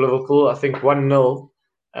win for Liverpool. I think 1-0.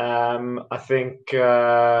 I think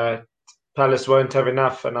Palace won't have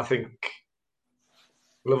enough, and I think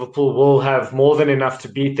Liverpool will have more than enough to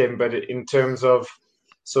beat them. But in terms of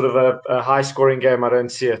sort of a high-scoring game, I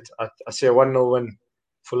don't see it. I see a 1-0 win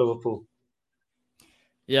for Liverpool.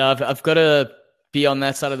 Yeah, I've got to be on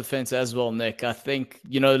that side of the fence as well, Nick. I think,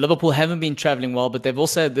 Liverpool haven't been traveling well, but there've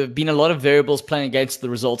been a lot of variables playing against the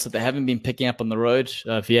results that they haven't been picking up on the road,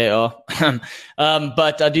 VAR.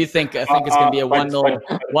 But I do think it's going to be a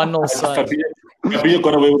 1-0 side. Fabinho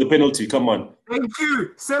got away with the penalty. Come on. Thank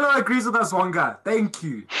you. Selo agrees with us, Wonga. Thank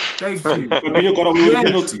you. Fabinho got away with the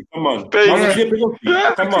penalty. Come on. Come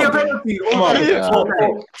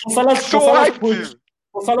on.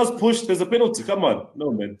 For Salah's push, there's a penalty. Come on.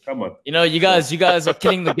 No, man. Come on. You guys are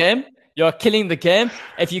killing the game. You're killing the game.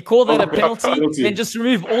 If you call that a penalty, then just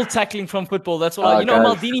remove all tackling from football. That's what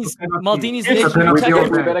Maldini's That was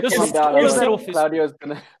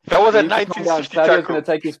a 1960 tackle. Claudio's going to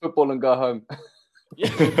take his football and go home.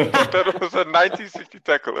 That was a 1960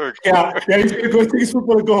 tackle. Okay. Yeah, he's going to go take his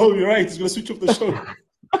football and go home. You're right. He's going to switch off the show.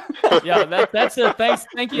 Yeah, that's it.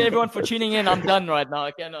 Thank you everyone for tuning in. I'm done right now.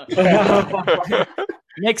 Okay, no.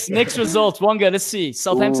 Next results, Wonga. Let's see.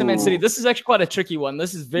 Southampton Man City. This is actually quite a tricky one.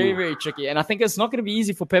 This is very, very tricky, and I think it's not going to be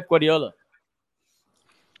easy for Pep Guardiola.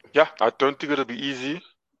 Yeah, I don't think it'll be easy.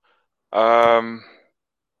 But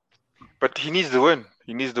he needs the win.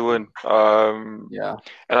 He needs the win. Yeah.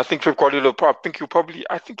 And I think Pep Guardiola,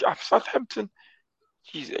 I think Southampton,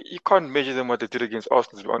 you can't measure them what they did against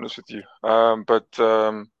Arsenal, to be honest with you. But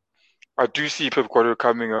I do see Pep Guardiola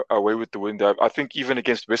coming away with the win there. I think even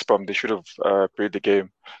against West Brom, they should have played the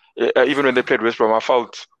game. Even when they played West Brom, I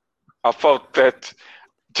felt that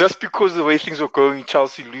just because of the way things were going,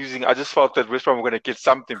 Chelsea losing, I just felt that West Brom were going to get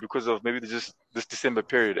something because of maybe just this December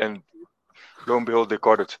period. And lo and behold, they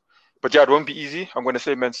got it. But yeah, it won't be easy. I'm going to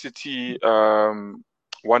say Man City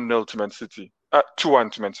 1-0 to Man City.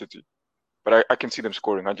 2-1 to Man City. But I can see them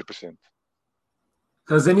scoring 100%.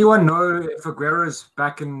 Does anyone know if Aguero is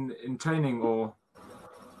back in training or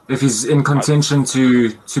if he's in contention to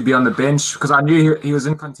be on the bench? Because I knew he was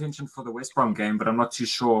in contention for the West Brom game, but I'm not too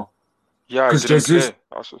sure. Yeah, because Jesus.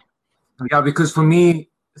 Also. Yeah, because for me,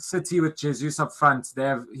 City with Jesus up front,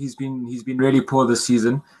 he's been really poor this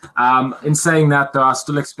season. In saying that, though, I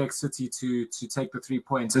still expect City to take the 3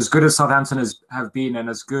 points. As good as Southampton have been, and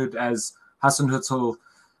as good as Hasenhüttl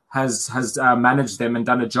has managed them and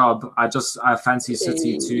done a job, I fancy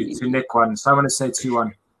City to nick one. So I'm going to say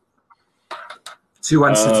 2-1.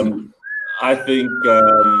 2-1 City. I think.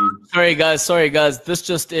 Sorry guys. This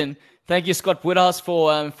just in. Thank you, Scott Woodhouse,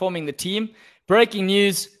 for informing the team. Breaking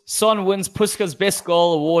news: Son wins Puskas Best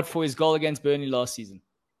Goal Award for his goal against Burnley last season.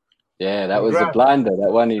 Yeah, that was a blinder.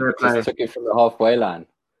 That one, he just took it from the halfway line.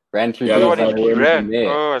 Ran through he ran.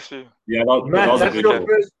 Oh, I see. Yeah,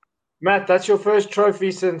 Matt, that's your first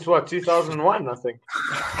trophy since, 2001, I think.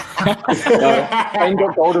 Kane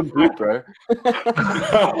got golden boot, bro.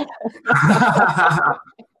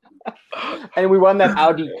 And we won that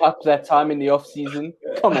Audi Cup that time in the off season.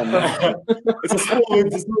 Come on, man. It's a small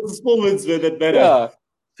wins. It's not the small wins that matter. Yeah,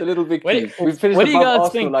 it's a little victory. We've finished what do you guys Arsenal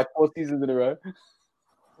think? like 4 seasons in a row.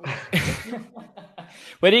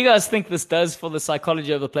 What do you guys think this does for the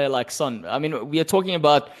psychology of a player like Son? I mean, we are talking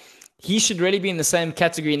about he should really be in the same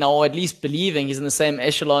category now, or at least believing he's in the same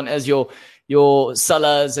echelon as your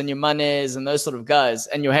Salahs and your Manes and those sort of guys,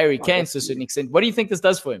 and your Harry Kane to a certain extent. What do you think this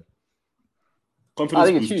does for him? I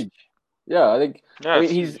think it's huge. Yeah, I mean,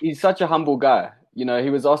 he's such a humble guy. You know, he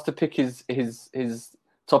was asked to pick his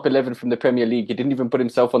top 11 from the Premier League. He didn't even put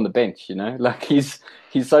himself on the bench. You know, like he's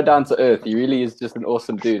so down to earth. He really is just an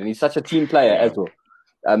awesome dude, and he's such a team player as well.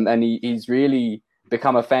 And he's really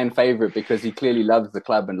become a fan favorite because he clearly loves the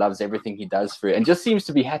club and loves everything he does for it, and just seems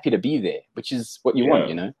to be happy to be there, which is what you want,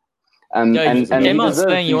 you know. He came out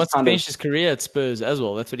saying he wants to finish his career at Spurs as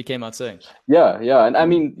well. That's what he came out saying. Yeah, and I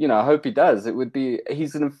mean, you know, I hope he does.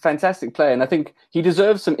 He's a fantastic player, and I think he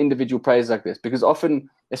deserves some individual praise like this because often,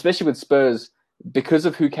 especially with Spurs, because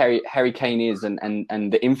of who Harry Kane is and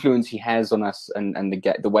the influence he has on us and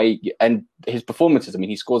the way and his performances. I mean,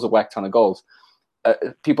 he scores a whack ton of goals.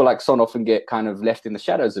 People like Son often get kind of left in the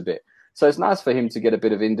shadows a bit. So it's nice for him to get a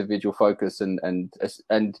bit of individual focus, and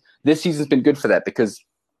this season's been good for that because,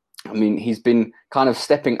 I mean, he's been kind of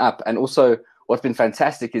stepping up, and also what's been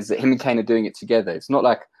fantastic is that him and Kane are doing it together. It's not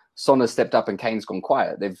like Son has stepped up and Kane's gone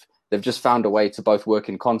quiet. They've just found a way to both work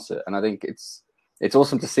in concert, and I think it's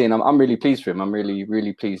awesome to see, and I'm really pleased for him. I'm really,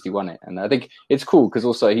 really pleased he won it, and I think it's cool because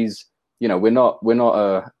also he's, you know, we're not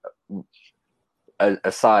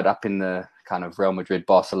a side up in the kind of Real Madrid,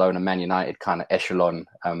 Barcelona, Man United kind of echelon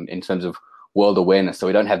in terms of world awareness. So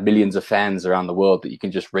we don't have millions of fans around the world that you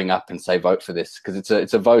can just ring up and say vote for this, because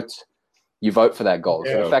it's a vote. You vote for that goal.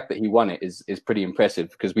 Yeah. So the fact that he won it is pretty impressive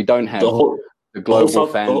because we don't have the global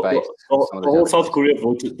fan base. The whole South Korea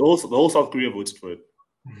voted. The whole South Korea voted for it.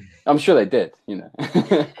 I'm sure they did, you know.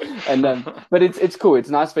 And but it's cool. It's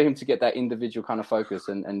nice for him to get that individual kind of focus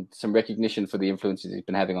and some recognition for the influences he's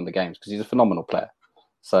been having on the games because he's a phenomenal player.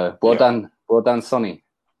 So well done, Sonny.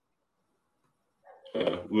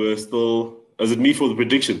 We're still. Is it me for the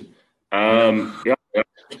prediction? Yeah.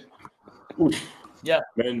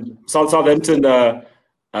 Man, Southampton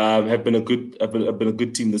have been a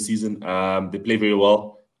good team this season. They play very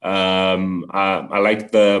well. I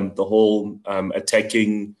like the whole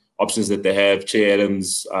attacking options that they have. Che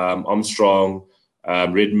Adams, Armstrong,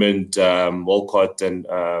 Redmond, Walcott, and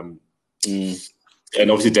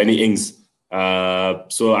obviously Danny Ings.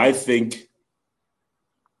 So I think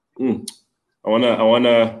I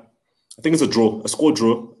think it's a draw, a score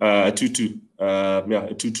draw, a 2-2. A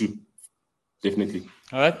 2-2, definitely.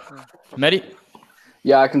 All right, Matty.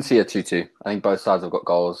 Yeah, I can see a 2-2. I think both sides have got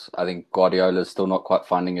goals. I think Guardiola's still not quite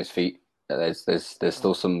finding his feet. There's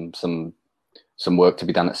still some work to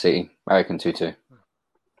be done at City. I reckon 2-2.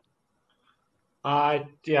 I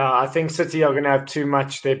think City are going to have too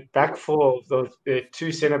much. Their back four, their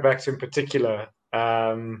two centre backs in particular,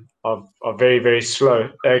 are very, very slow.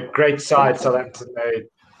 They're a great side, Southampton, in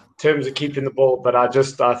terms of keeping the ball, but I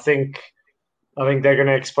think they're going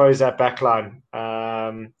to expose that back line.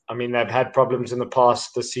 I mean, they've had problems in the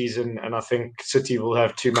past this season, and I think City will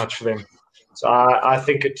have too much for them. So I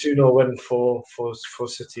think a 2-0 win for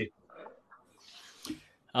City.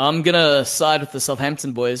 I'm going to side with the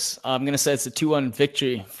Southampton boys. I'm going to say it's a 2-1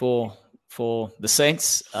 victory for the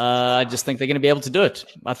Saints. I just think they're going to be able to do it.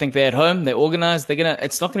 I think they're at home. They're organized.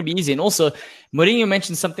 It's not going to be easy. And also, Mourinho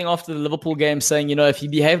mentioned something after the Liverpool game saying, if he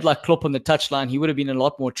behaved like Klopp on the touchline, he would have been in a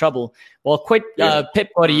lot more trouble. Well, Pep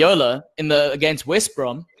Guardiola against West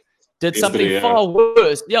Brom did something far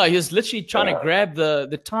worse. Yeah, he was literally trying to grab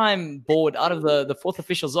the time board out of the fourth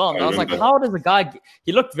official's arm. I was like, how does a guy...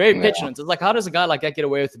 He looked very petulant. I was like, how does a guy like that get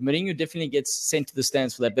away with it? Mourinho definitely gets sent to the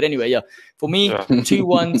stands for that. But anyway, for me,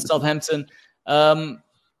 2-1 Southampton.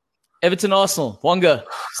 Everton Arsenal. Wonga,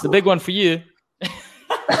 it's the big one for you.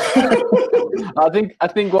 I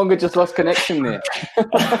think Wonga just lost connection there.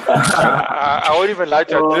 I won't even lie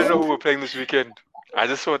to you. I didn't know who we're playing this weekend. I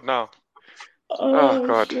just saw it now. Oh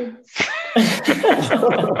God! Guys,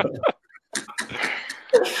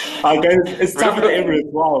 it's tough in the Emirates.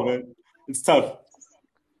 Wow, man, it's tough.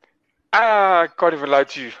 I can't even lie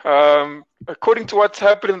to you. According to what's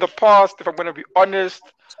happened in the past, if I'm going to be honest,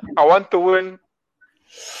 I want to win.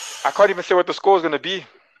 I can't even say what the score is going to be.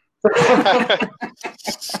 I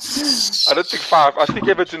don't think 5. I think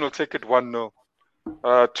Everton will take it 1-0,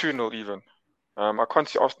 2-0 even. I can't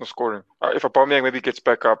see Arsenal scoring. If Aubameyang maybe gets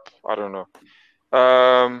back up, I don't know.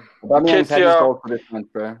 Aubameyang's had his goal for this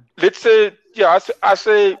month, bro. Let's say, I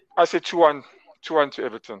say 2-1 to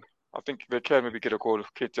Everton. I think they can maybe get a goal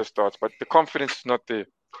if Ketia starts, but the confidence is not there.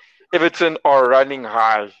 Everton are running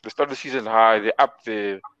high. They start the season high. They're up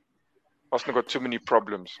there. Arsenal got too many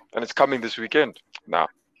problems, and it's coming this weekend. Now,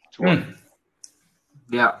 2-1.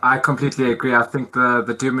 Yeah, I completely agree. I think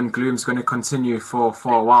the doom and gloom is going to continue for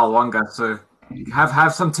a while longer. So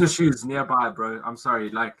have some tissues nearby, bro. I'm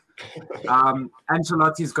sorry.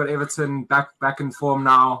 Ancelotti's got Everton back in form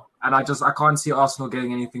now, and I can't see Arsenal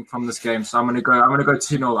getting anything from this game. So I'm gonna go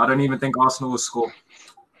 2-0. I don't even think Arsenal will score.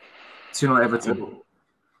 2-0 Everton.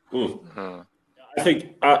 I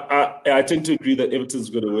think I tend to agree that Everton's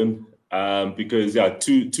going to win because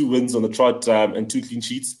two wins on the trot and 2 clean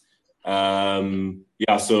sheets. Everton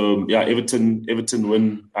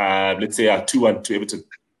win. Let's say 2-1 to Everton.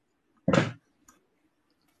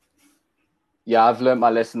 Yeah, I've learned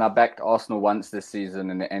my lesson. I backed Arsenal once this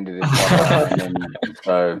season and it ended in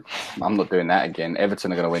so I'm not doing that again.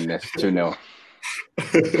 Everton are going to win this 2-0.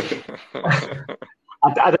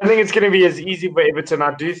 I don't think it's going to be as easy for Everton.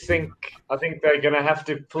 I think they're going to have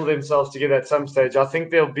to pull themselves together at some stage. I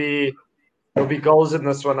think there'll be goals in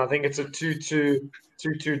this one. I think it's a 2-2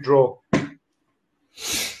 draw.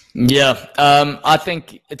 Yeah, I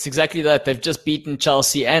think it's exactly that. They've just beaten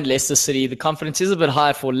Chelsea and Leicester City. The confidence is a bit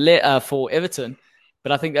high for Everton,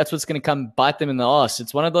 but I think that's what's going to come bite them in the arse.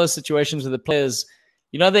 It's one of those situations where the players,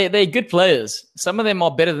 they're good players. Some of them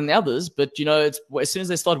are better than the others, but it's as soon as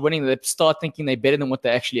they start winning, they start thinking they're better than what they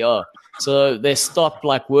actually are. So they stop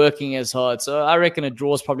working as hard. So I reckon a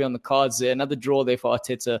draw is probably on the cards there. Another draw there for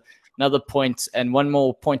Arteta. Another point and one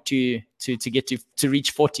more point to get to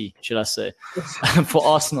reach 40, should I say, for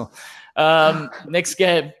Arsenal. Next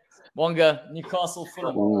game, Wonga, Newcastle,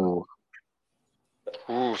 Fulham. Ooh,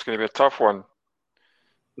 it's going to be a tough one.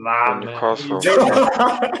 Newcastle. Fulham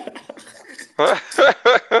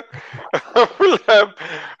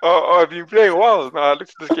have been playing well. Now, look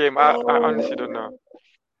at this game. I honestly don't know.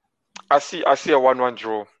 I see a 1-1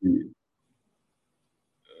 draw.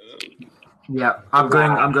 Yeah, I'm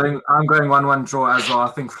going 1-1 draw as well. I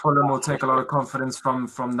think Fulham will take a lot of confidence from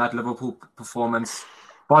that Liverpool performance.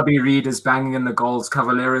 Bobby Reid is banging in the goals.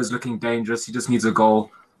 Cavaleiro is looking dangerous. He just needs a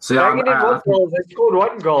goal. So they scored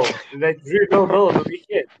 1 goal. They drew 0-0 the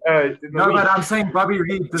weekend. But I'm saying Bobby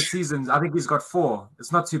Reid this season, I think he's got 4.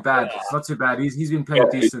 It's not too bad. He's been playing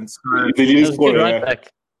decent.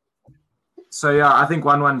 So I think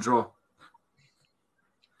 1-1 draw.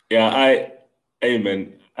 Yeah,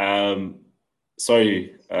 man.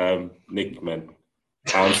 Sorry, Nick, man.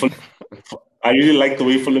 I really like the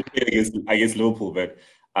way Fulham played against Liverpool, man.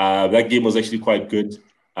 That game was actually quite good. It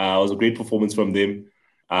was a great performance from them.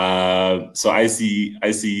 So I see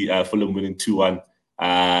Fulham winning 2-1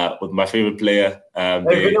 with my favorite player. They're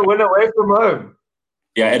going to win away from home.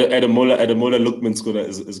 Yeah, Ademola Lookman's gonna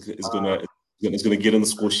get on the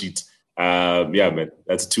score sheet. Man,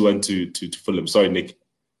 that's 2-1 to Fulham. Sorry, Nick.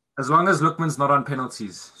 As long as Lookman's not on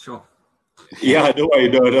penalties, sure. Yeah, don't worry.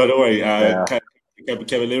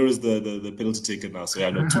 Cavaleiro is the penalty taker now, so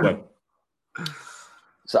 2-1.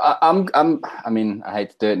 So I mean, I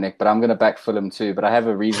hate to do it, Nick, but I'm going to back Fulham too. But I have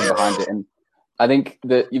a reason behind it, and I think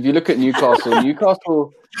that if you look at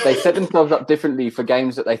Newcastle, they set themselves up differently for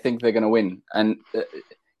games that they think they're going to win, and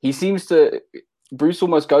Bruce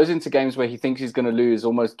almost goes into games where he thinks he's going to lose,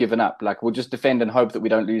 almost given up. Like, we'll just defend and hope that we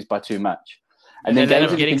don't lose by too much. And then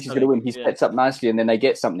games that he thinks he's going to win, he sets up nicely, and then they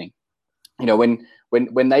get something. You know, when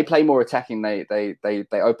they play more attacking, they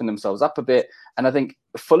open themselves up a bit. And I think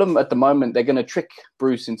Fulham at the moment, they're going to trick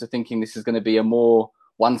Bruce into thinking this is going to be a more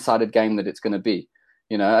one-sided game that it's going to be.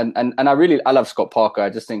 You know, and I love Scott Parker. I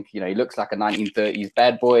just think, you know, he looks like a 1930s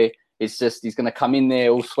bad boy. It's just, he's going to come in there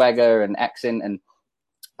all swagger and accent, and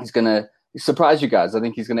he's going to surprise you guys. I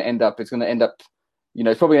think it's going to end up, you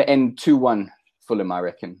know, it's probably going to end 2-1 Fulham, I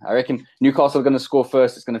reckon. Newcastle are going to score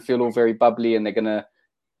first. It's going to feel all very bubbly, and they're going to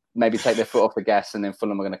maybe take their foot off the gas, and then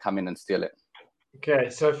Fulham are going to come in and steal it. Okay,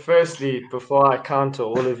 so firstly, before I counter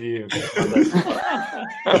all of you,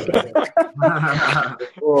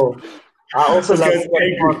 I also love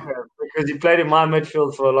Parker because he played in my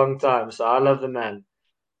midfield for a long time, so I love the man.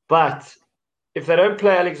 But if they don't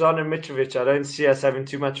play Alexander Mitrovic, I don't see us having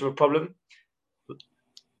too much of a problem.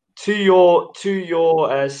 To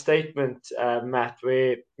your statement, Matt,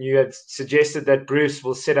 where you had suggested that Bruce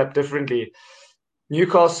will set up differently,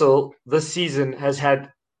 Newcastle this season has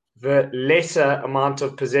had the lesser amount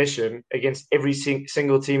of possession against every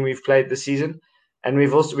single team we've played this season, and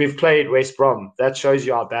we've played West Brom. That shows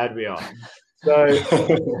you how bad we are. So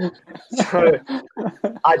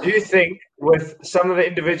I do think with some of the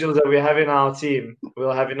individuals that we have in our team,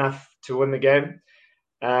 we'll have enough to win the game.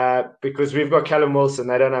 Because we've got Callum Wilson,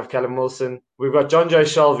 they don't have Callum Wilson. We've got John Joe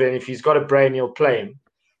Shelvey, and if he's got a brain, he'll play him.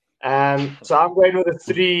 So I'm going with a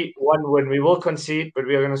 3-1 win. We will concede, but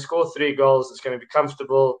we are going to score 3 goals. It's going to be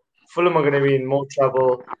comfortable. Fulham are going to be in more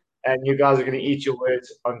trouble, and you guys are going to eat your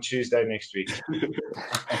words on Tuesday next week.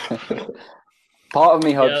 Part of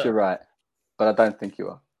me hopes you're right, but I don't think you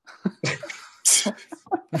are.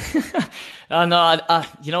 No,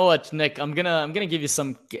 you know what, Nick? I'm gonna give you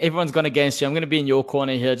some. Everyone's gone against you. I'm gonna be in your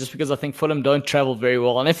corner here, just because I think Fulham don't travel very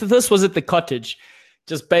well. And if this was at the Cottage,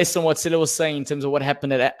 just based on what Silla was saying in terms of what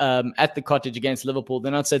happened at the Cottage against Liverpool,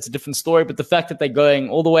 then I'd say it's a different story. But the fact that they're going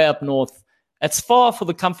all the way up north, it's far for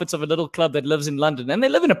the comforts of a little club that lives in London, and they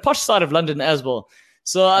live in a posh side of London as well.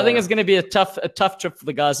 So I think it's going to be a tough trip for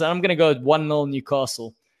the guys. I'm going to go with 1-0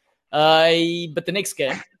 Newcastle. But the next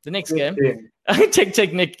game, I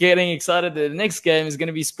take Nick getting excited. The next game is going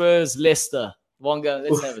to be Spurs Leicester. Wonga,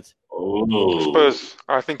 let's have it. Spurs.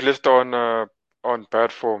 I think Leicester on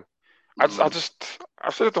bad form. I've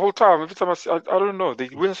said it the whole time. Every time I don't know. They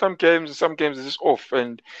win some games, and some games are just off.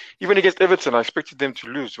 And even against Everton, I expected them to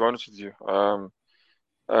lose. To be honest with you,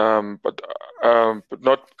 but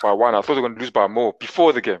not by 1. I thought they were going to lose by more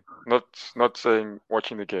before the game. Not saying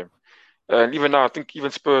watching the game. And even now, I think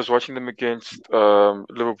even Spurs watching them against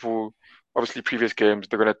Liverpool, obviously previous games,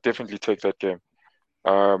 they're going to definitely take that game.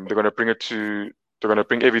 They're going to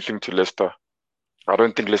bring everything to Leicester. I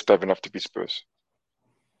don't think Leicester have enough to beat Spurs.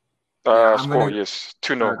 Yes,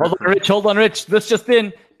 2-0. Hold on, Rich. This just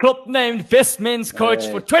in. Klopp named best men's coach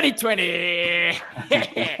for 2020.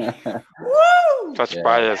 Woo! Such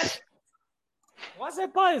bias. Why is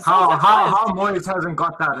that bias? How Moyes hasn't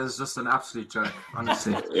got that is just an absolute joke,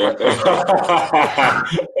 honestly. Yeah.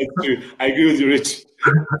 I agree with you, Rich.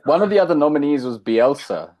 One of the other nominees was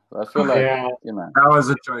Bielsa. I feel like, you know. That was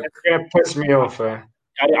a joke. It's going to piss me off. I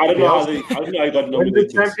don't know how I got nominated.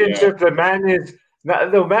 The championship, the man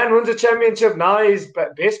wins the championship. Now he's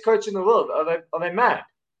best coach in the world. Are they mad?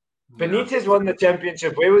 Benitez won the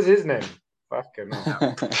championship. Where was his name? Fucking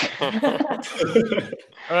hell.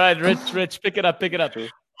 All right, Rich, pick it up. I'm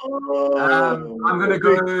going to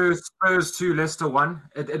go Spurs 2, Leicester 1.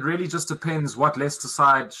 It really just depends what Leicester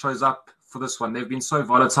side shows up for this one. They've been so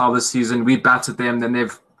volatile this season. We battered them, then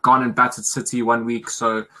they've gone and battered City 1 week.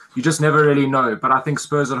 So you just never really know. But I think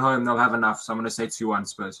Spurs at home, they'll have enough. So I'm going to say 2-1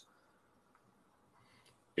 Spurs.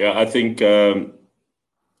 Yeah, I think,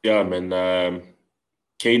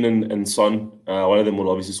 Kane and Son, one of them will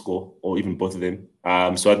obviously score, or even both of them.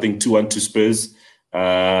 So I think 2-1 to Spurs.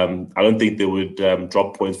 I don't think they would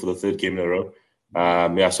drop points for the 3rd game in a row.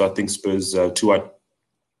 So I think Spurs 2-1.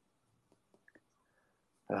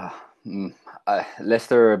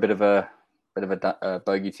 Leicester are a bit of a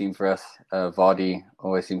bogey team for us. Vardy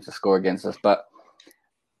always seems to score against us, but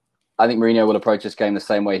I think Mourinho will approach this game the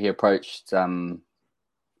same way he approached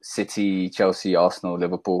City, Chelsea, Arsenal,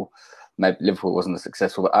 Liverpool. Maybe Liverpool wasn't as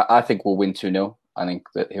successful, but I think we'll win 2-0. I think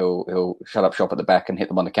that he'll shut up shop at the back and hit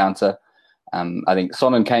them on the counter. I think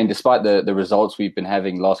Son and Kane, despite the results we've been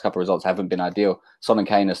having, last couple of results haven't been ideal. Son and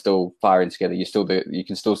Kane are still firing together. You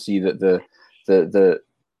can still see that the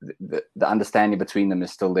understanding between them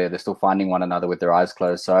is still there. They're still finding one another with their eyes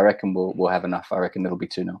closed. So I reckon we'll have enough. I reckon it'll be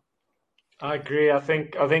 2-0. I agree. I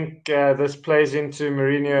think this plays into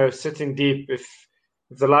Mourinho sitting deep. If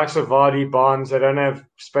the likes of Vardy, Barnes, they don't have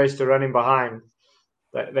space to run in behind,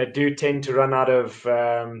 they do tend to run out of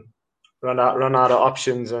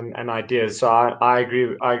options and ideas. So I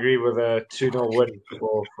agree. I agree with a 2-0 win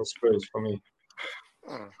for Spurs for me.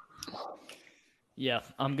 Yeah,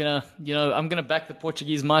 I'm gonna back the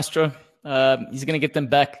Portuguese maestro. He's gonna get them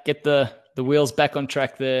back, get the wheels back on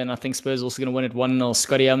track there, and I think Spurs also gonna win it 1-0.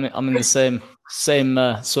 Scotty, I'm in the same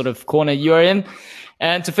sort of corner you're in.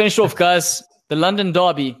 And to finish off, guys, the London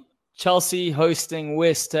derby, Chelsea hosting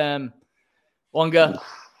West Ham. Wonga.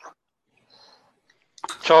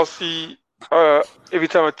 Chelsea. Every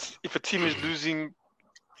time if a team is losing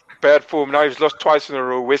bad form, now he's lost twice in a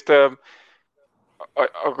row. West Ham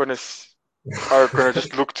are gonna just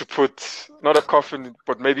look to put not a coffin,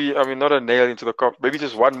 but maybe not a nail into the coffin. Maybe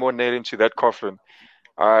just one more nail into that coffin.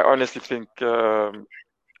 I honestly think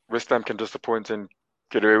West Ham can disappoint and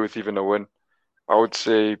get away with even a win. I would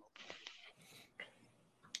say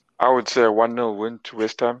a 1-0 win to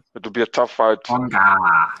West Ham. It will be a tough fight.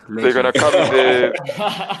 They're gonna come in there.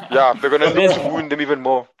 Yeah, they're gonna look to wound them even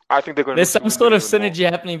more. I think they're going. There's some sort of synergy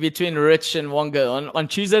happening between Rich and Wonga. On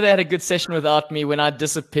Tuesday, they had a good session without me when I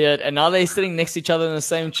disappeared, and now they're sitting next to each other in the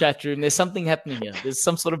same chat room. There's something happening here. There's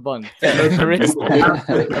some sort of bond. Yeah,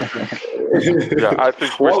 I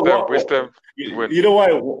think West Ham win. You know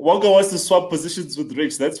why? Wonga wants to swap positions with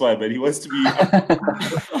Rich. That's why, man. He wants to be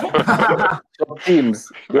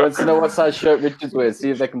teams. He wants to know what size shirt Richard wears. See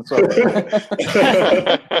if they can swap.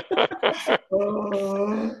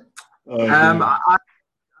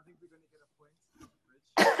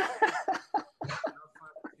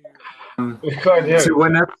 To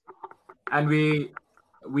win it, and we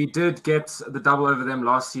did get the double over them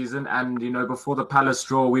last season, and before the Palace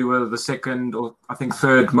draw we were the second or I think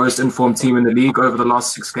third most informed team in the league over the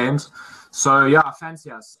last 6 games. So yeah,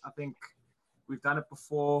 fancy us. I think we've done it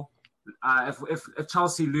before. If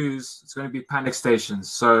Chelsea lose, it's going to be panic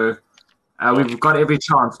stations. So we've got every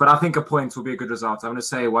chance, but I think a point will be a good result. I'm going to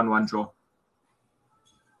say 1-1 draw.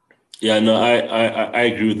 Yeah, no, I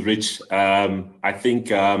agree with Rich. I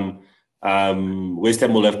think West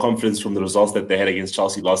Ham will have confidence from the results that they had against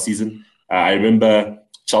Chelsea last season. I remember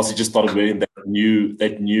Chelsea just started wearing that new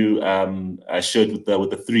shirt with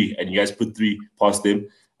the 3, and you guys put 3 past them.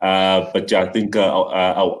 But yeah, I think a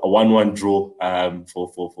 1-1 draw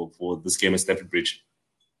for this game at Stamford Bridge.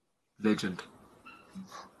 Legend.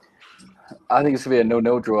 I think it's going to be a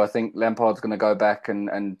 0-0 draw. I think Lampard's going to go back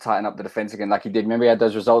and tighten up the defence again like he did. Remember he had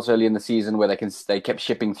those results early in the season where they kept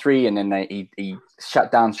shipping 3 and then he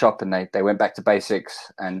shut down shop and they went back to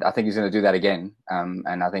basics. And I think he's going to do that again. And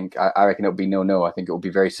I reckon it'll be 0-0. I think it will be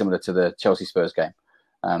very similar to the Chelsea Spurs game.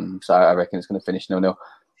 So I reckon it's going to finish 0-0.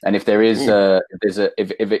 And if there is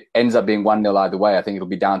if it ends up being 1-0 either way, I think it'll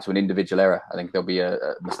be down to an individual error. I think there'll be a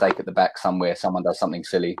mistake at the back somewhere. Someone does something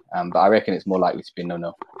silly. But I reckon it's more likely to be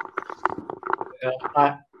 0-0.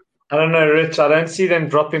 I don't know, Rich. I don't see them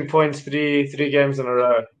dropping points three games in a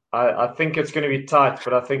row. I think it's going to be tight,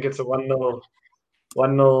 but I think it's a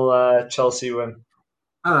 1-0 Chelsea win.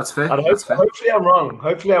 Oh, that's fair. Hopefully I'm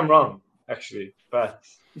wrong, actually. But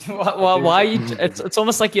why are you? It's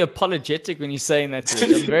almost like you're apologetic when you're saying that to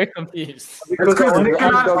me. I'm very confused. Because Nick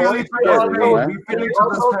and I feel each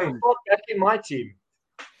other's pain. Backing my team.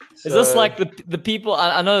 Is this like the people?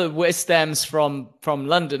 I know West Ham's from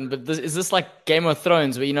London, but is this like Game of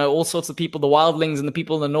Thrones, where all sorts of people, the wildlings and the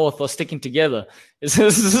people in the north, are sticking together? Is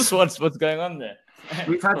this what's going on there?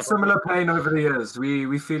 We've had similar pain over the years.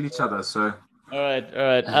 We feel each other. So all right.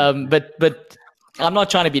 But I'm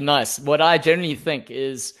not trying to be nice. What I generally think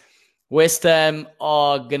is West Ham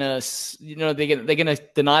are gonna, they're gonna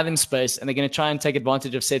deny them space, and they're gonna try and take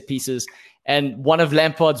advantage of set pieces. And one of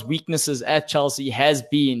Lampard's weaknesses at Chelsea has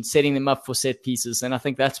been setting them up for set pieces. And I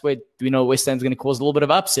think that's where West Ham's going to cause a little bit of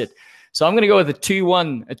upset. So I'm going to go with a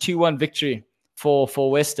 2-1 victory for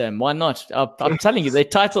West Ham. Why not? I'm telling you, they're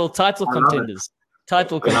title contenders.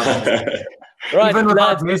 Title contenders. Right, even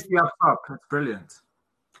without Messi up top, that's brilliant.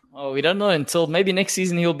 Oh, we don't know until maybe next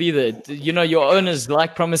season he'll be there. Your owners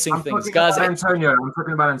like promising things. Guys, I'm talking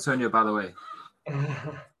about Antonio, by the way.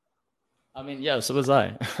 I mean, yeah, so was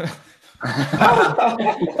I. He's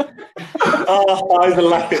a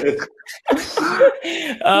liar.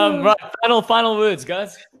 Right, final words,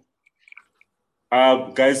 guys.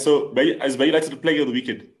 Guys, so is Man United playing on the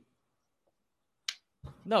weekend?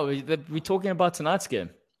 No, we're talking about tonight's game.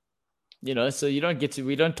 You know, so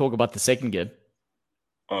we don't talk about the second game.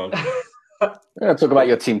 We're going to talk about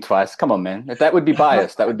your team twice. Come on, man. That would be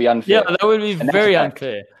biased. That would be unfair. Yeah, that would be very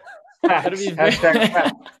unfair. It's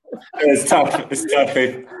tough. It's tough.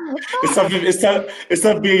 Eh? It's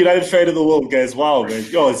tough being a United fan of the world, guys. Wow, man.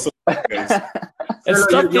 Yo, it's so guys. It's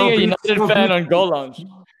tough being a United fan on Goal Lounge.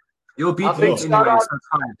 You'll beat me anyway.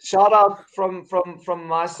 Shout out from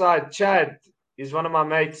my side, Chad. He's one of my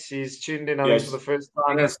mates. He's tuned in for the first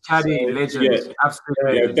time. Yes, Chaddy, legend. Yeah.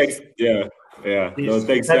 Absolutely. Yeah, thanks. Yeah. No,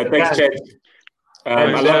 thanks, Chad. I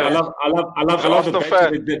love the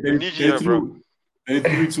fact they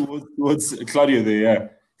threw towards Claudio there. Yeah,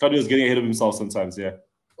 Claudio's getting ahead of himself sometimes. Yeah.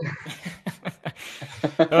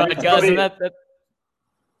 All right, guys, and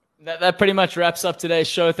that pretty much wraps up today's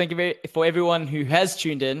show. Thank you for everyone who has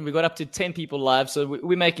tuned in. We got up to 10 people live, so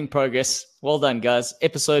we're making progress. Well done, guys.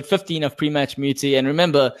 Episode 15 of Pre-Match Muti. And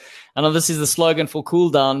remember, I know this is the slogan for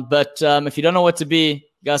Cool Down, but if you don't know what to be,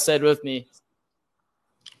 guys, say it with me.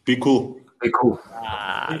 Be cool. Be cool.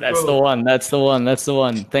 That's the one. That's the one.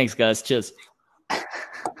 Thanks, guys. Cheers.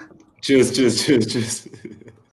 Cheers.